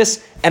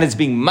taifis, and it's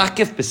being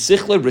makif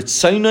b'sichle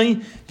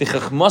ritzonai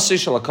v'chechmasei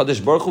shel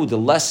HaKadosh Baruch Hu the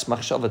less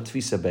machshava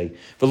tfisa bei.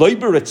 V'lo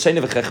iber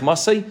ritzonai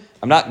v'chechmasei.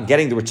 I'm not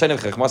getting the ritzonai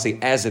v'chechmasei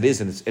as it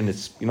is in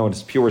its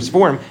purest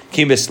form.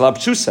 Kim b'slab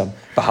shusam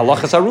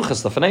b'halachas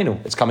aruchas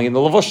lefanenu. It's coming in the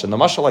lavush and the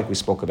mashal like we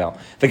spoke about.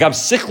 V'gam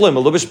sichlim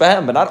alubish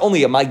behem. But not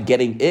only am I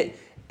getting it,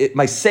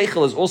 my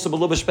seichel is also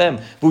belubish b'hem.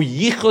 Vu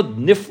yichud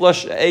nifla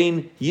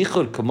she'ein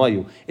yichud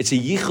kamayu. It's a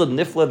yichud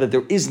nifla that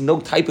there is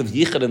no type of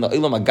yichud in the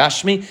olam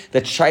agashmi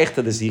that's shaykh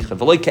to this yichud.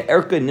 V'loi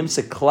ke'erka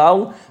nimse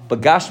klal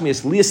bagashmi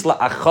es lias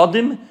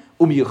la'achadim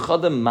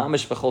umiyuchadim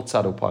mamish v'chol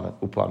tzad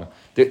upana.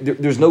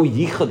 There's no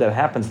yichud that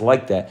happens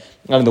like that.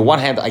 And on the one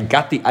hand, I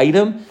got the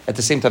item, at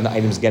the same time the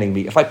item is getting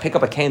me. If I pick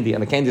up a candy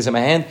and the candy is in my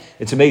hand,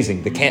 it's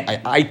amazing.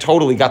 I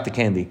totally got the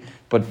candy.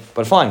 But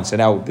fine, so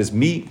now there's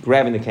me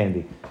grabbing the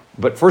candy.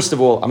 But first of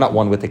all, I'm not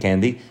one with the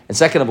candy, and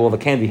second of all, the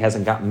candy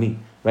hasn't gotten me.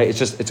 Right?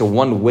 It's a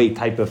one-way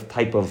type of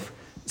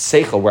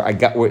seichel where I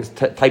got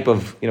type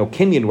of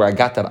kinyan where I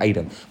got that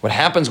item. What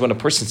happens when a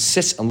person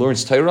sits and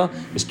learns Torah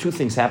is two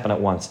things happen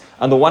at once.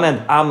 On the one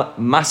hand, I'm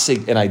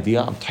masig an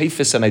idea, I'm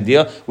taifis an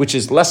idea, which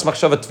is less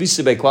machshava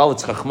tfisa bei klal.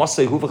 It's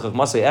chachmasei huva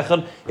chachmasei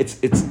echad.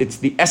 It's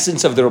the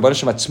essence of the Rabbanan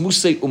Shem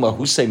atzmusei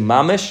umahusei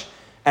mamish.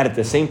 And at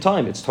the same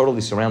time, it's totally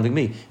surrounding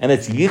me. And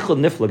it's yichud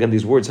nifla. Again,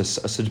 these words are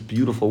such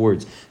beautiful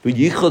words.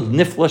 Yichud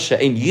nifla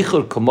she'ein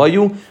yichud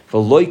kamayu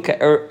v'loi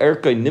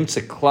ka'erkei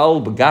nimtze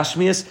klal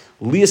b'gashmias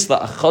lias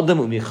la'achadim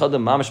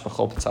u'michadim mamish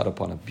b'chol p'tzad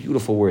upon.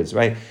 Beautiful words,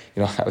 right?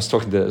 I was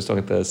talking to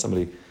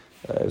somebody.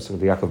 I was talking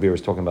to Yaakov Beer.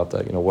 Was talking about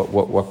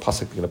what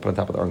pasuk you're going to put on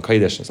top of the Aron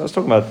Kodesh. So I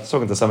was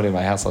talking to somebody in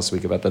my house last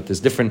week about that. There's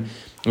different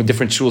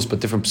shuls,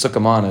 but different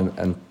psukim on,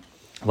 and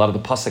a lot of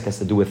the pasuk has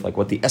to do with like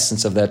what the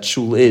essence of that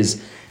shul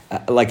is.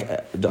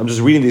 I'm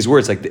just reading these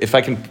words. Like, if I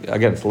can,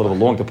 again, it's a little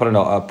long to put in a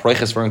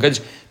proiches for Aron Kodesh.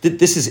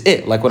 This is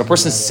it. Like, when a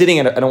person's sitting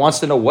and wants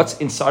to know what's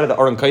inside of the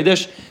Aron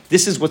Kodesh,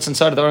 this is what's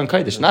inside of the Aron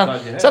Kodesh.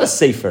 It's not a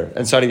sefer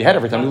inside of your head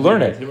every time you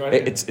learn it.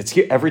 It's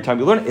here every time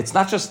you learn it. It's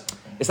not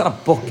a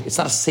book. It's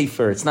not a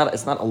sefer. It's not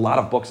a lot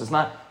of books. It's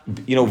not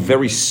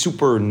very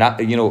super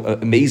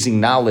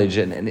amazing knowledge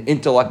and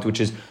intellect, which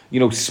is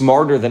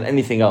smarter than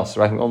anything else,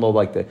 right? We all know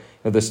like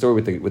the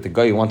story with the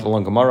guy who wanted to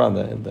learn Gemara,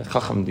 and the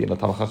Chacham,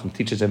 Talmud Chacham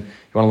teaches him,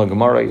 you want to learn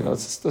Gemara,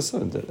 it's I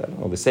don't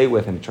know, they say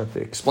with him, he tried to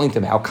explain to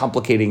him how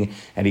complicating,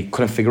 and he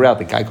couldn't figure out.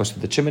 The guy goes to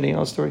the chimney,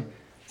 the story.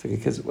 It's like,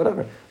 because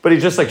whatever. But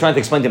he's just like trying to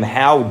explain to him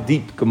how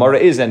deep Gemara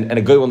is, and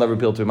a guy will never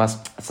be able to.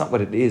 That's not what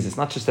it is. It's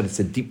not just that it's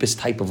the deepest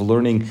type of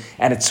learning,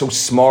 and it's so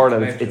smart,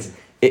 and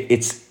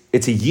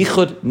it's a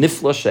yichud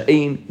nifla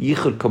she'ein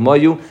yichud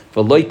kamayu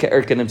v'loi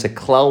ka'erkenim se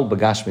klal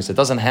b'gashmi. So it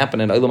doesn't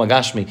happen in olam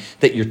agashmi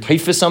that you're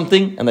taifis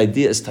something and the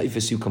idea is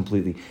taifis you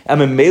completely.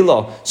 I'm a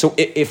mela. So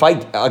if I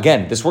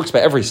again, this works by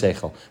every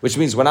seichel, which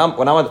means when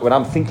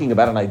I'm thinking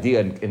about an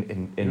idea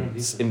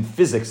in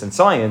physics and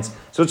science,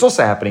 so it's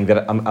also happening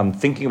that I'm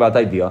thinking about the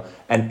idea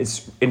and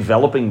it's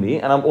enveloping me,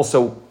 and I'm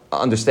also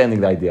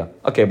understanding the idea.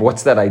 Okay, but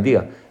what's that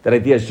idea? That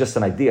idea is just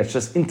an idea. It's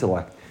just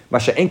intellect.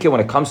 Masha'enke, when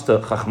it comes to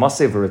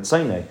Chachmasei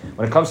v'Ritzaynei,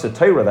 when it comes to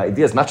Torah, the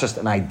idea is not just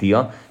an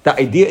idea. The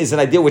idea is an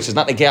idea which is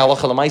not negei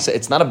halacha l'maisa.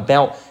 It's not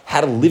about how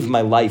to live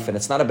my life, and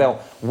it's not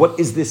about what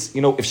is this.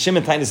 If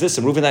Shimon Tain is this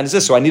and Reuven Tain is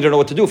this, so I need to know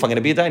what to do if I'm going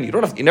to be a dayan.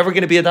 You're never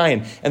going to be a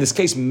dayan, and this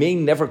case may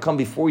never come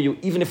before you,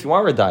 even if you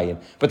are a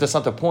dayan. But that's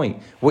not the point.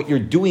 What you're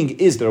doing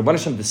is the Rabban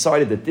Hashem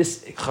decided that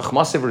this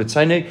Chachmasei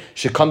v'Ritzaynei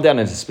should come down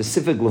in a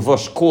specific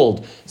levush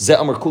called Ze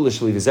Amar Kula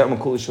Sheli v'Ze Amar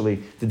Kula Sheli.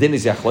 The din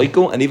is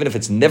yachleiku, and even if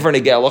it's never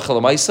negei halacha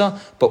l'maisa,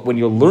 but when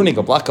you're learning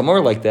a black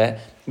amor like that,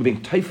 you're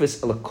being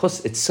typhus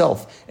alakus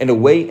itself in a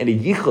way, in a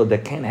yichud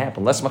that can't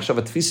happen. Less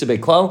machshava tfisa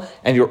beklal,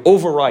 and you're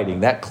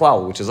overriding that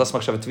klal, which is less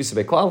machshava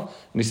tfisa beklal, and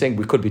you're saying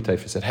we could be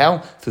typhus. And how?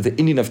 Through the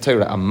Indian of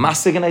Torah. I'm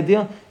massing an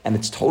idea, and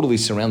it's totally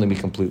surrounding me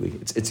completely.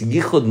 It's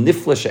yichud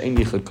nifla she'en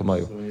yichud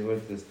kamayu. So when you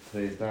went this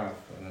today's daf,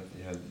 and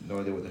you had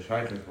no idea what the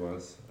shaykhah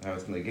was, how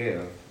it's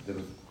negea, that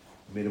it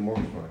made it more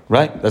confusing.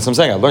 Right? That's what I'm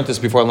saying. I learned this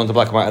before I learned the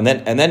black amor, and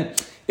then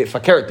if I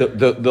carry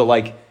the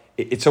like.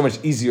 It's so much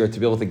easier to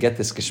be able to get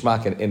this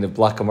geschmack in the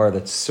black amar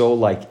that's so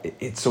like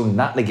it's so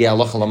not negei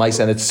halacha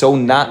l'maisa, and it's so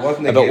not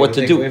about what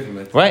to do.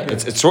 Right?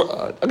 It's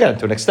again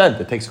to an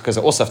extent it takes, because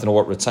I also have to know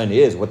what Ritzayni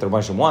is, what the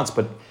Rebbe has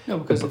but no,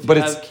 because if you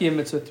have kiyum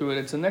mitzvah through it,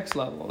 it's the next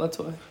level. That's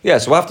why. Yeah,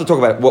 so we'll have to talk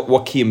about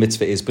what kiyum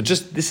mitzvah is, but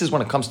just this is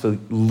when it comes to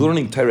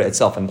learning Torah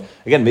itself, and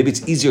again maybe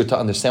it's easier to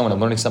understand when I'm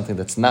learning something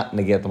that's not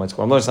negei l'maisa.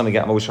 When I'm learning something,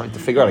 I'm always trying to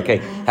figure out, okay,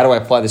 how do I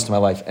apply this to my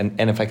life?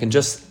 And if I can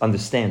just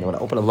understand, when I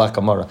open a black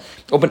amara,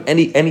 open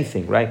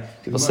anything, right?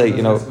 People say, The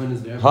Gemara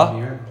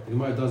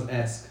does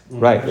ask.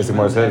 Right, as the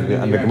Gemara says,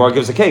 and the Gemara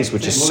gives a case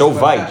which is so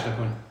vite.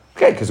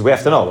 Okay, because we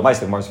have to know. The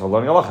Gemara is for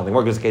learning halacha. The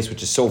Gemara gives a case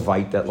which is so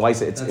vite that it's.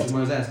 That's what the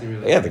Gemara is asking,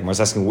 really. Yeah, the Gemara is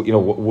asking.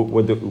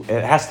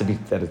 It has to be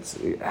that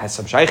it has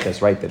some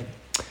shaykhs, right?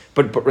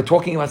 But we're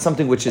talking about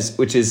something which is.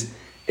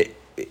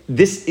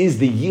 This is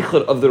the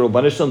yichud of the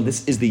Rabban Shalom.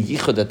 This is the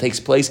yichud that takes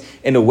place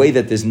in a way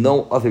that there's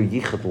no other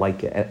yichud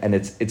like it, and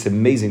it's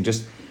amazing.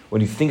 Just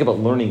when you think about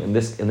learning in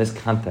this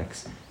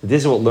context,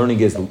 this is what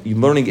learning is.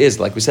 Learning is,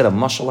 like we said, a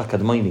mashal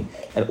kadmaini,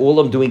 and all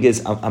I'm doing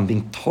is I'm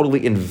being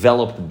totally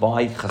enveloped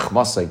by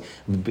chachmasai,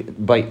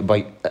 by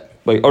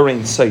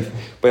orein seif,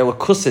 by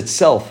alakus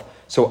itself.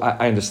 So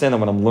I understand that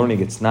when I'm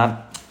learning, it's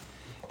not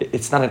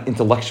an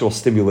intellectual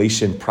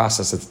stimulation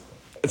process.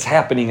 It's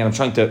happening, and I'm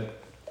trying to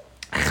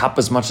chap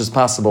as much as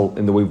possible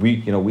in the way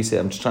we say.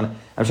 I'm trying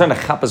to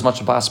chap as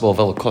much as possible of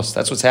elikus.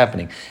 That's what's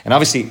happening, and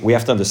obviously we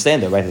have to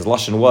understand it, right? His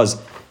lashon was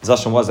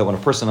that when a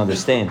person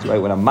understands,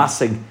 right? When a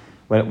masig,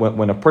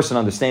 when a person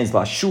understands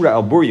la shura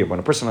al burya, when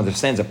a person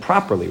understands it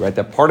properly, right?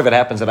 That part of it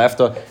happens that I have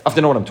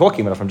to know what I'm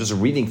talking about. If I'm just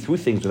reading through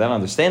things without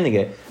understanding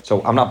it,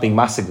 so I'm not being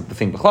masig the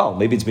thing b'chlal.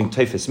 Maybe it's being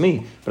teifis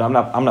me, but I'm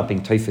not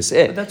being teifis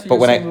it. But that's what you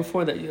were saying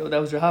before,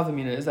 that was your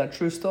havamina. Is that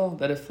true still?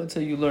 That if, let's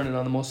say, you learn it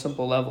on the most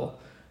simple level,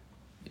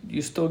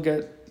 you still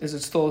get, is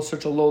it still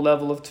such a low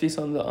level of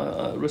tfisa on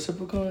the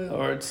reciprocal,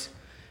 or it's?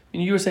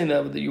 You were saying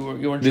that you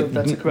weren't sure if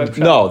that's a correct.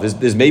 No,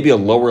 there's maybe a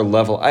lower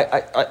level. I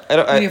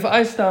mean, if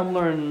I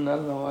learn, I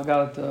don't know, I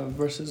got it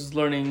versus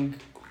learning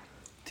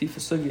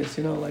tifa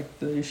sugyas, like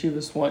the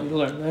yeshivas want you to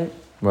learn, right?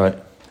 Right.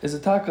 Is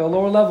it taka a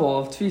lower level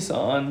of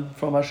tfisa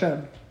from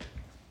Hashem?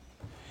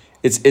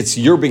 It's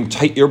you're being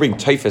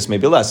typhus,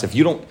 maybe less. If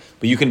you don't,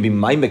 but you can be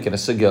mimic in a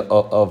sugya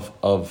of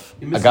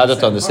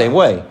agadata in the same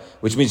way,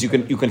 which means you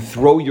can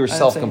throw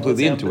yourself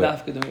completely into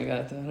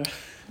it.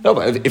 No,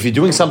 but if you're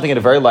doing something in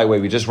a very light way,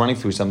 we're just running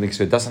through something,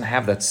 so it doesn't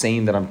have that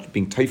saying that I'm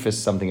being typhus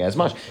something as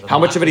much. How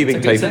much of it are you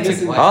being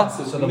typhus?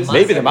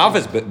 Maybe the mouth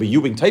is, but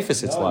you being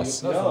typhus, it's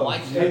less. No, for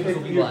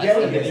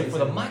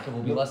the mic it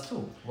will be less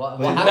too.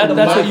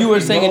 That's what you were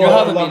saying in your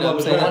havamina. I'm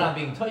saying that I'm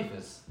being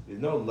typhus.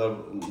 There's no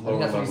level.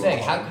 That's what you're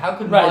saying. How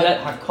could my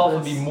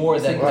hakol be more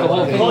than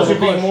Because you're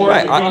being more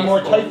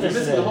typhus.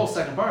 This is the whole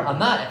second part. I'm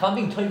not. If I'm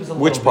being typhus a little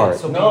Which part?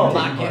 bit, so No.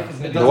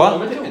 The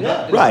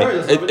what? Right.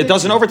 It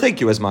doesn't overtake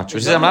you as much,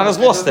 which is I'm not as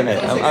lost in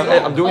it.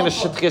 I'm doing a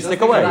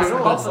shitchistic away.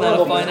 But it's not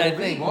a finite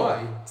thing.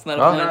 Why? It's not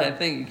a finite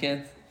thing. You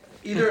can't.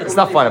 It's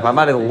not fine if I'm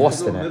not even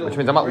lost in it, which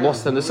means I'm not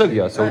lost in the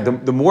sugya. So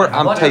the more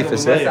I'm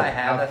typhus it,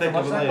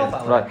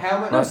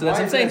 right? No, so that's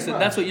what I'm saying. So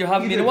that's what your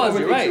havamina was.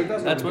 You're right.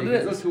 That's what it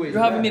is. Your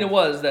havamina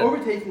was that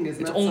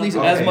it's only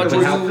as much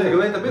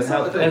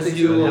as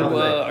you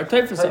are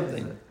typhus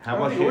something. But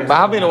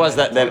havamina was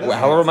that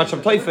however much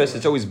I'm typhus,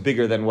 it's always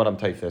bigger than what I'm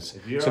typhus.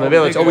 So maybe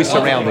it's always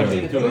surrounding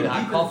me.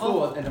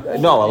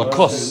 No,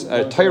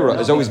 alakus, Torah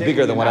is always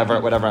bigger than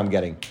whatever I'm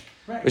getting.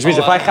 Which means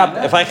if I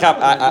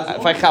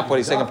chap what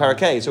he's saying in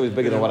Perek, it's always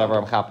bigger than whatever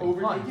I'm chapping.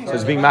 So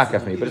it's being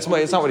makaf me, but it's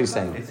not what he's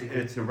saying.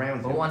 It's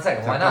around. But 1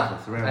 second, why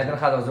not? I don't know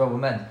how those are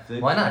meant.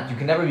 Why not? You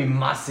can never be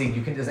masig.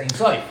 You can just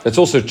inside. That's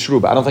also true,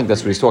 but I don't think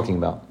that's what he's talking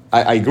about.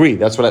 I agree.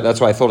 That's why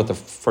I thought at the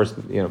first,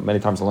 many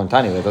times I learned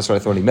Tanya. That's what I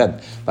thought he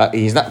meant. But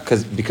he's not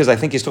because I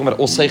think he's talking about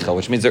all seichel,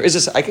 which means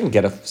I can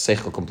get a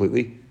seichel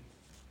completely.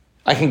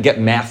 I can get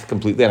math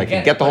completely, and I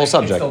can get the whole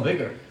subject. It's still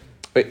bigger.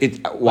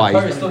 Why?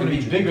 Torah is still going to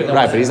be bigger than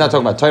Right, but he's not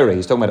talking about Torah.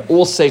 He's talking about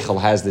all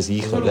seichel has this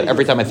yichud. That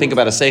every time I think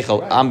about a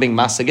seichel, I'm being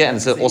masig it, and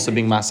it's also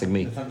being masig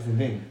me. That's not the same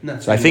thing.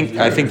 So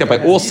I think that by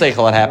all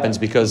seichel it happens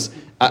because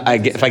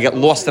if I get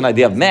lost in the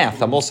idea of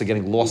math, I'm also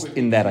getting lost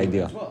in that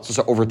idea. So it's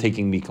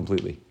overtaking me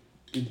completely.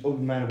 It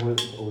doesn't matter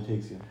what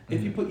overtakes you.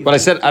 If you put But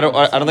I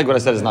don't think what I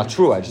said is not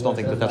true. I just don't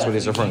think that's what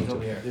he's referring to.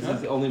 This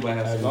is only by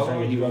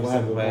Haskell, even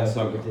by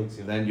Haskell.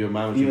 Then your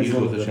mind will be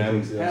with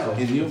Hashem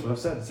in you.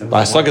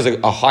 But Haskell is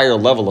a higher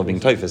level of being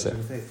typhus.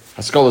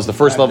 Haskell is the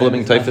first level of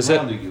being typhus.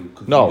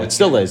 No, it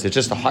still is. It's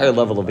just a higher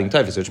level of being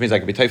typhus, which means I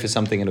could be typhus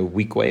something in a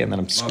weak way, and then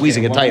I'm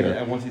squeezing it tighter.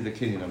 And once he's a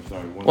Kenyan, I'm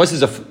sorry. Once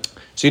is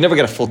so you never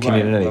get a full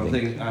Kenyan in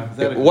anything.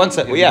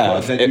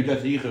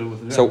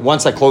 So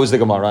once I close the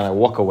Gemara and I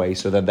walk away,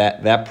 so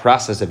that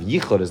process of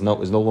yichud is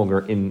no longer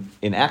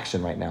in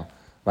action right now.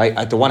 Right?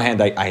 At the one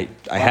hand, I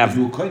have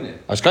I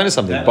was kind of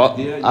something, but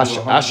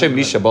Hashem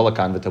Misha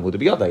Balakan the Talmud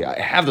B'Yadai.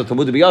 I have the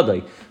Talmud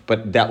B'Yadai,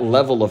 but that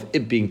level of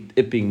it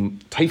being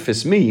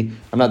typhus me,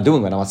 I'm not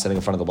doing when I'm not sitting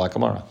in front of the Black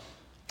Gemara.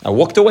 I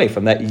walked away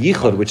from that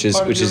yichud, which is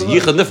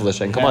yichud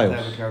niflish and kamayim.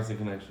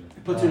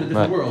 It puts you in a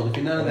different world. If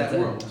you're not in that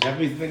world, You have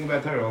to be thinking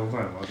about Torah all the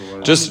time.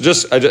 I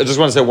just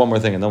want to say one more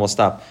thing, and then we'll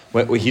stop.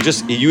 He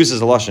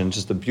uses a lashon,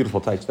 just a beautiful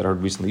text that I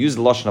heard recently. He uses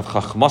the lashon of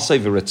chachmasei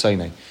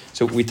v'ritzaynei.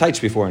 So we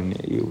touched before, and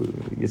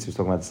Yitzhak was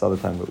talking about this other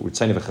time. But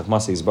ritzaynei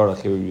v'chachmasei is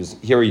barach.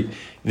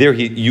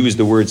 He used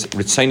the words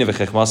ritzaynei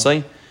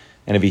v'chachmasei.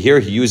 And if you hear,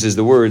 he uses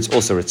the words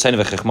also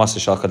Ritzaynei v'chachmasei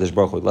shal Kadosh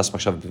Baruch Hu. Less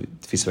machshav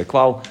tfisa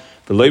v'klal.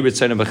 V'loy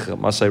Ritzaynei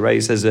v'chachmasei. Right?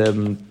 He says,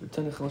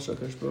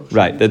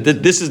 right. That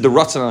this is the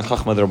Ratzon and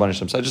Chachma D'Rabbanan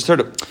Shem. So I just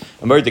heard a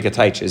murdik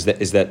ataych is that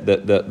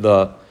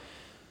the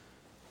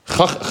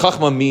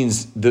Chachma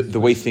means the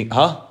way things.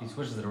 Huh? He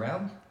switches it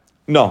around.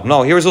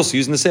 No. Here he's also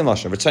using the same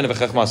lashon Ritzaynei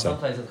v'chachmasei.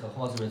 Sometimes it's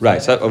chachmasei.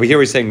 Right. So over here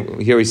he says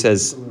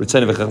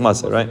Ritzaynei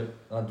v'chachmasei. Right.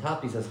 On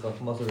top he says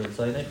chachmasei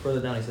Ritzaynei.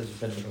 Further down he says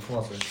Ritzaynei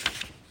v'chachmasei.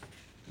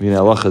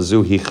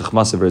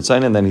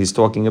 And then he's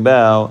talking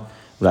about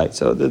right.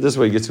 So this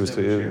way gets to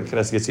can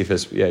I get you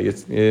first? Yeah, so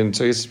you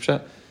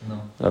pshat.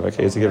 No.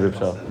 Okay, it's a give it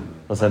pshat.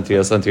 I'll send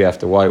to you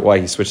after why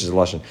he switches the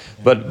lashon.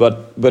 But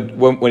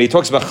when he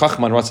talks about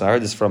chachma and ratzon, I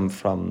heard this from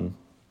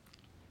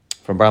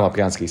Baral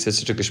Lapiansky. He said it's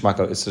such a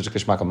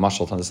kishmaka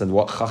mashal to understand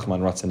what chachma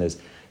and ratzon is.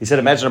 He said,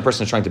 imagine a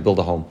person is trying to build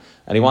a home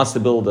and he wants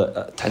to build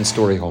a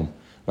 10-story home.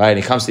 Right, and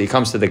he comes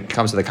to the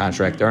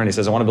contractor and he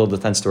says, I want to build a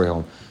 10-story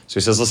home. So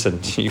he says,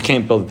 listen, you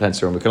can't build a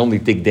 10-story home. We can only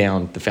dig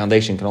down. The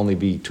foundation can only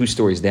be 2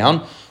 stories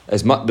down.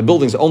 The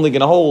building's only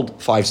going to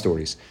hold 5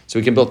 stories. So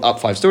we can build up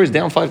 5 stories,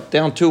 down 5,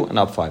 down 2, and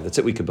up 5. That's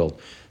it we could build.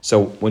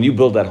 So when you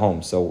build that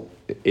home, so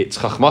it's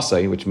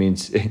chachmasai, which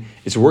means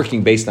it's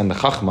working based on the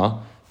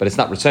chachma, but it's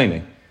not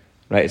ritzayne.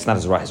 Right, it's not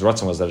his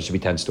ratzon was that it should be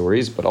 10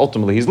 stories, but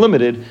ultimately he's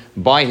limited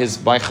by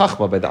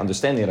chachma, by the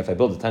understanding that if I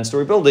build a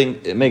 10-story building,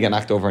 it may get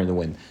knocked over in the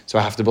wind. So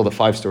I have to build it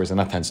 5 stories and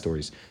not 10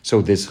 stories.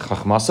 So there's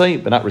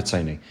chachmasai, but not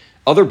ritzayne.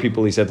 Other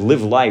people, he said,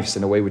 live lives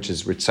in a way which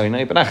is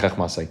ritzayne, but not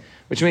chachmasai,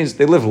 which means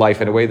they live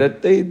life in a way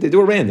that they do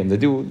it random. They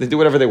do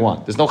whatever they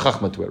want. There's no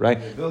chachma to it, right?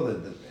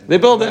 They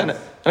build it and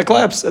it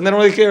collapses, and they don't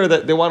really care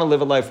that they want to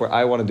live a life where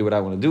I want to do what I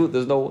want to do.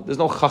 There's no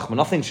chachma.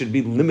 Nothing should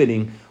be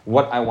limiting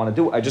what I want to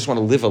do. I just want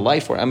to live a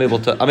life where I'm able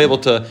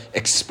to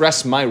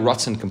express my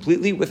ratzon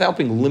completely without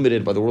being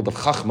limited by the world of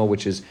chachma,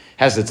 which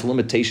has its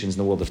limitations in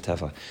the world of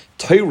teva.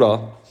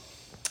 Torah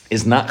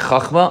is not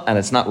chachma and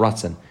it's not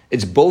ratzon.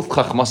 It's both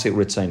chachmasei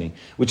ritzayni,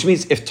 which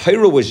means if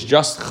Torah was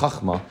just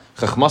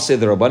chachmasei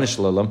the Rabbanan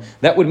Shalom,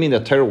 that would mean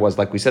that Torah was,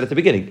 like we said at the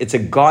beginning, it's a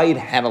guide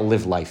how to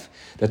live life.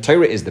 That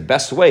Torah is the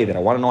best way, that I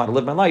want to know how to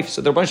live my life.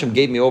 So the Rabbanan Shalom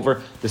gave me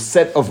over the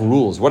set of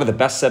rules. What are the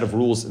best set of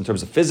rules in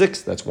terms of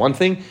physics? That's one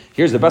thing.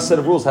 Here's the best set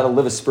of rules how to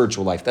live a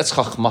spiritual life. That's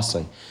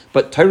chachmasei.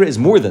 But Torah is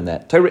more than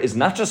that. Torah is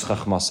not just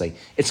chachmasei.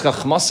 It's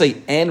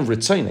chachmasei and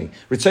ritzayni.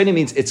 Ritzayni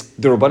means it's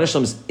the Rabbanan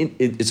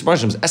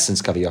Shalom's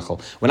essence,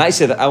 kaviyachol. When I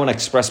say that I want to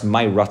express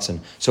my ratzon,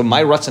 so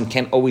my ratzon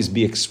can't always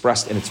be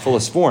expressed in its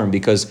fullest form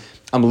because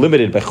I'm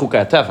limited by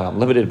chukah teva. I'm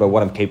limited by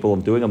what I'm capable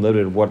of doing. I'm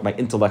limited by what my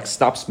intellect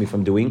stops me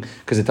from doing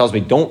because it tells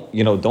me don't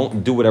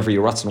do whatever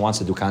your ratzon wants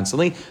to do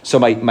constantly. So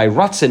my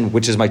ratzon,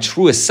 which is my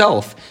truest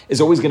self, is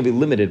always going to be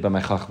limited by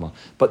my chachma.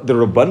 But the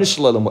Rabbanan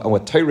Shalom and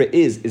what Torah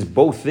is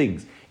both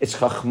things. It's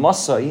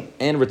chachmasai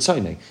and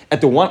ritzayne.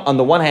 On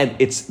the one hand,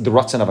 it's the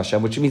ratzon of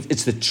Hashem, which means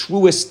it's the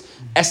truest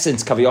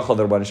essence kaviyachal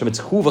the Rabbanan Hashem. It's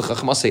huva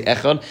chachmasai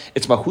echad.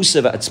 It's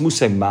mahuseva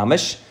atzmusay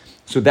mamish.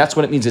 So that's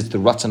what it means. It's the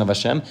ratzon of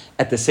Hashem.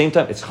 At the same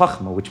time, it's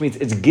chachma, which means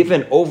it's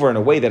given over in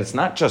a way that it's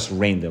not just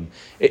random.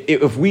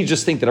 If we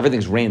just think that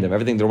everything's random,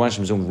 everything the Rabbanan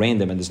Hashem is doing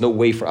random, and there's no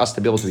way for us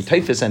to be able to be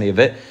typhus any of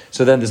it,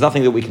 so then there's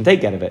nothing that we can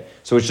take out of it.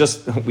 So it's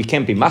just we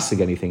can't be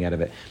masig anything out of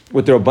it.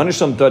 What the Rabbanan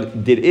Hashem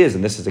did is,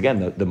 and this is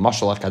again the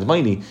mashal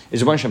akadmaini, is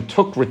the Rabbanan Hashem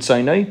took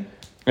ritzayne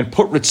and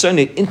put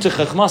ritzayne into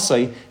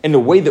chachmasai in a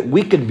way that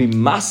we could be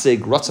masig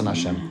ratzon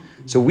Hashem.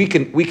 So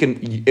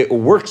it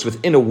works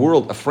within a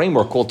world, a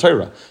framework called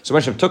Torah. So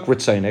Moshe took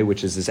Ritzayne,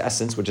 which is his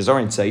essence, which is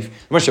Arin Seif,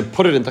 Moshe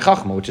put it into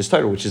Chachma, which is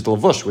Torah, which is the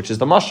Lavush, which is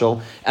the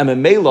Mashal, and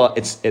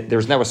Memela,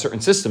 there's now a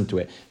certain system to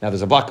it. Now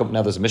there's a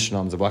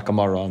Mishnah, there's a Black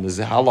Gemara, and there's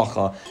a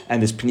Halacha,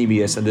 and there's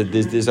Pnimius, and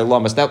there's a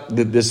Lamas. Now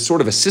there's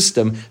sort of a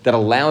system that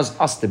allows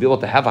us to be able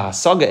to have a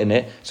Hasaga in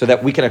it so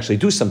that we can actually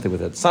do something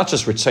with it. It's not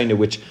just Ritzayne,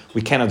 which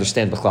we can't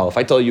understand B'chlal. If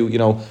I tell you,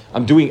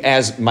 I'm doing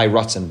as my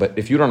Ratzon, but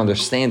if you don't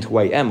understand who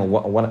I am and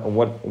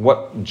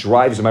what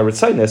drives my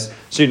Ritzaynis,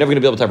 so you're never going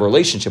to be able to have a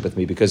relationship with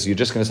me because you're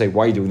just going to say,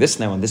 why are you doing this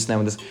now and this now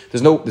and this?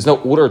 There's no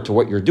order to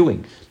what you're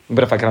doing.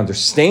 But if I can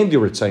understand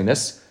your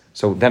Ritzaynis,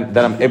 so then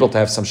I'm able to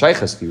have some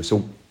shaykhs to you.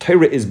 So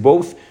Torah is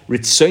both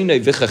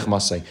Ritzayne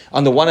v'chachmasei.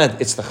 On the one hand,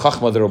 it's the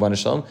Chachma of the Rabban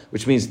Shalom,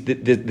 which means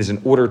there's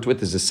an order to it,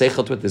 there's a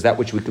seichel to it, there's that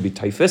which we could be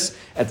taifis.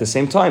 At the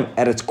same time,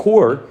 at its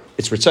core,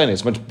 it's Ritzayne.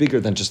 It's much bigger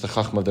than just the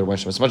Chachma of the Rabban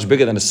Shalom. It's much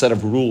bigger than a set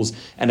of rules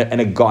and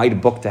a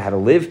guidebook to how to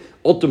live.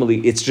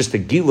 Ultimately, it's just a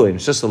giloy,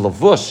 it's just a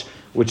lavush,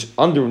 which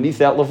underneath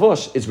that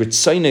lavush is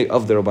Ritzayne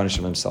of the Rabban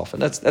Shalom himself.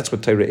 And that's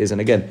what Torah is.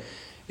 And again,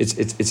 it's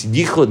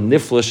yichud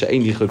nifla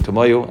she'ein yichud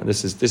kamayo, and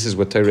this is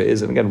what Torah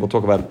is. And again, we'll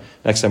talk about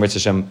next time, Mitzvah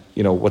Hashem,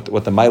 what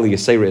the Maili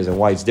Yisera is and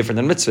why it's different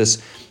than mitzvahs.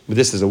 But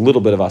this is a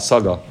little bit of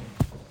asaga,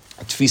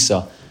 a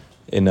tfisa,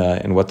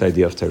 in what the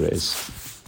idea of Torah is.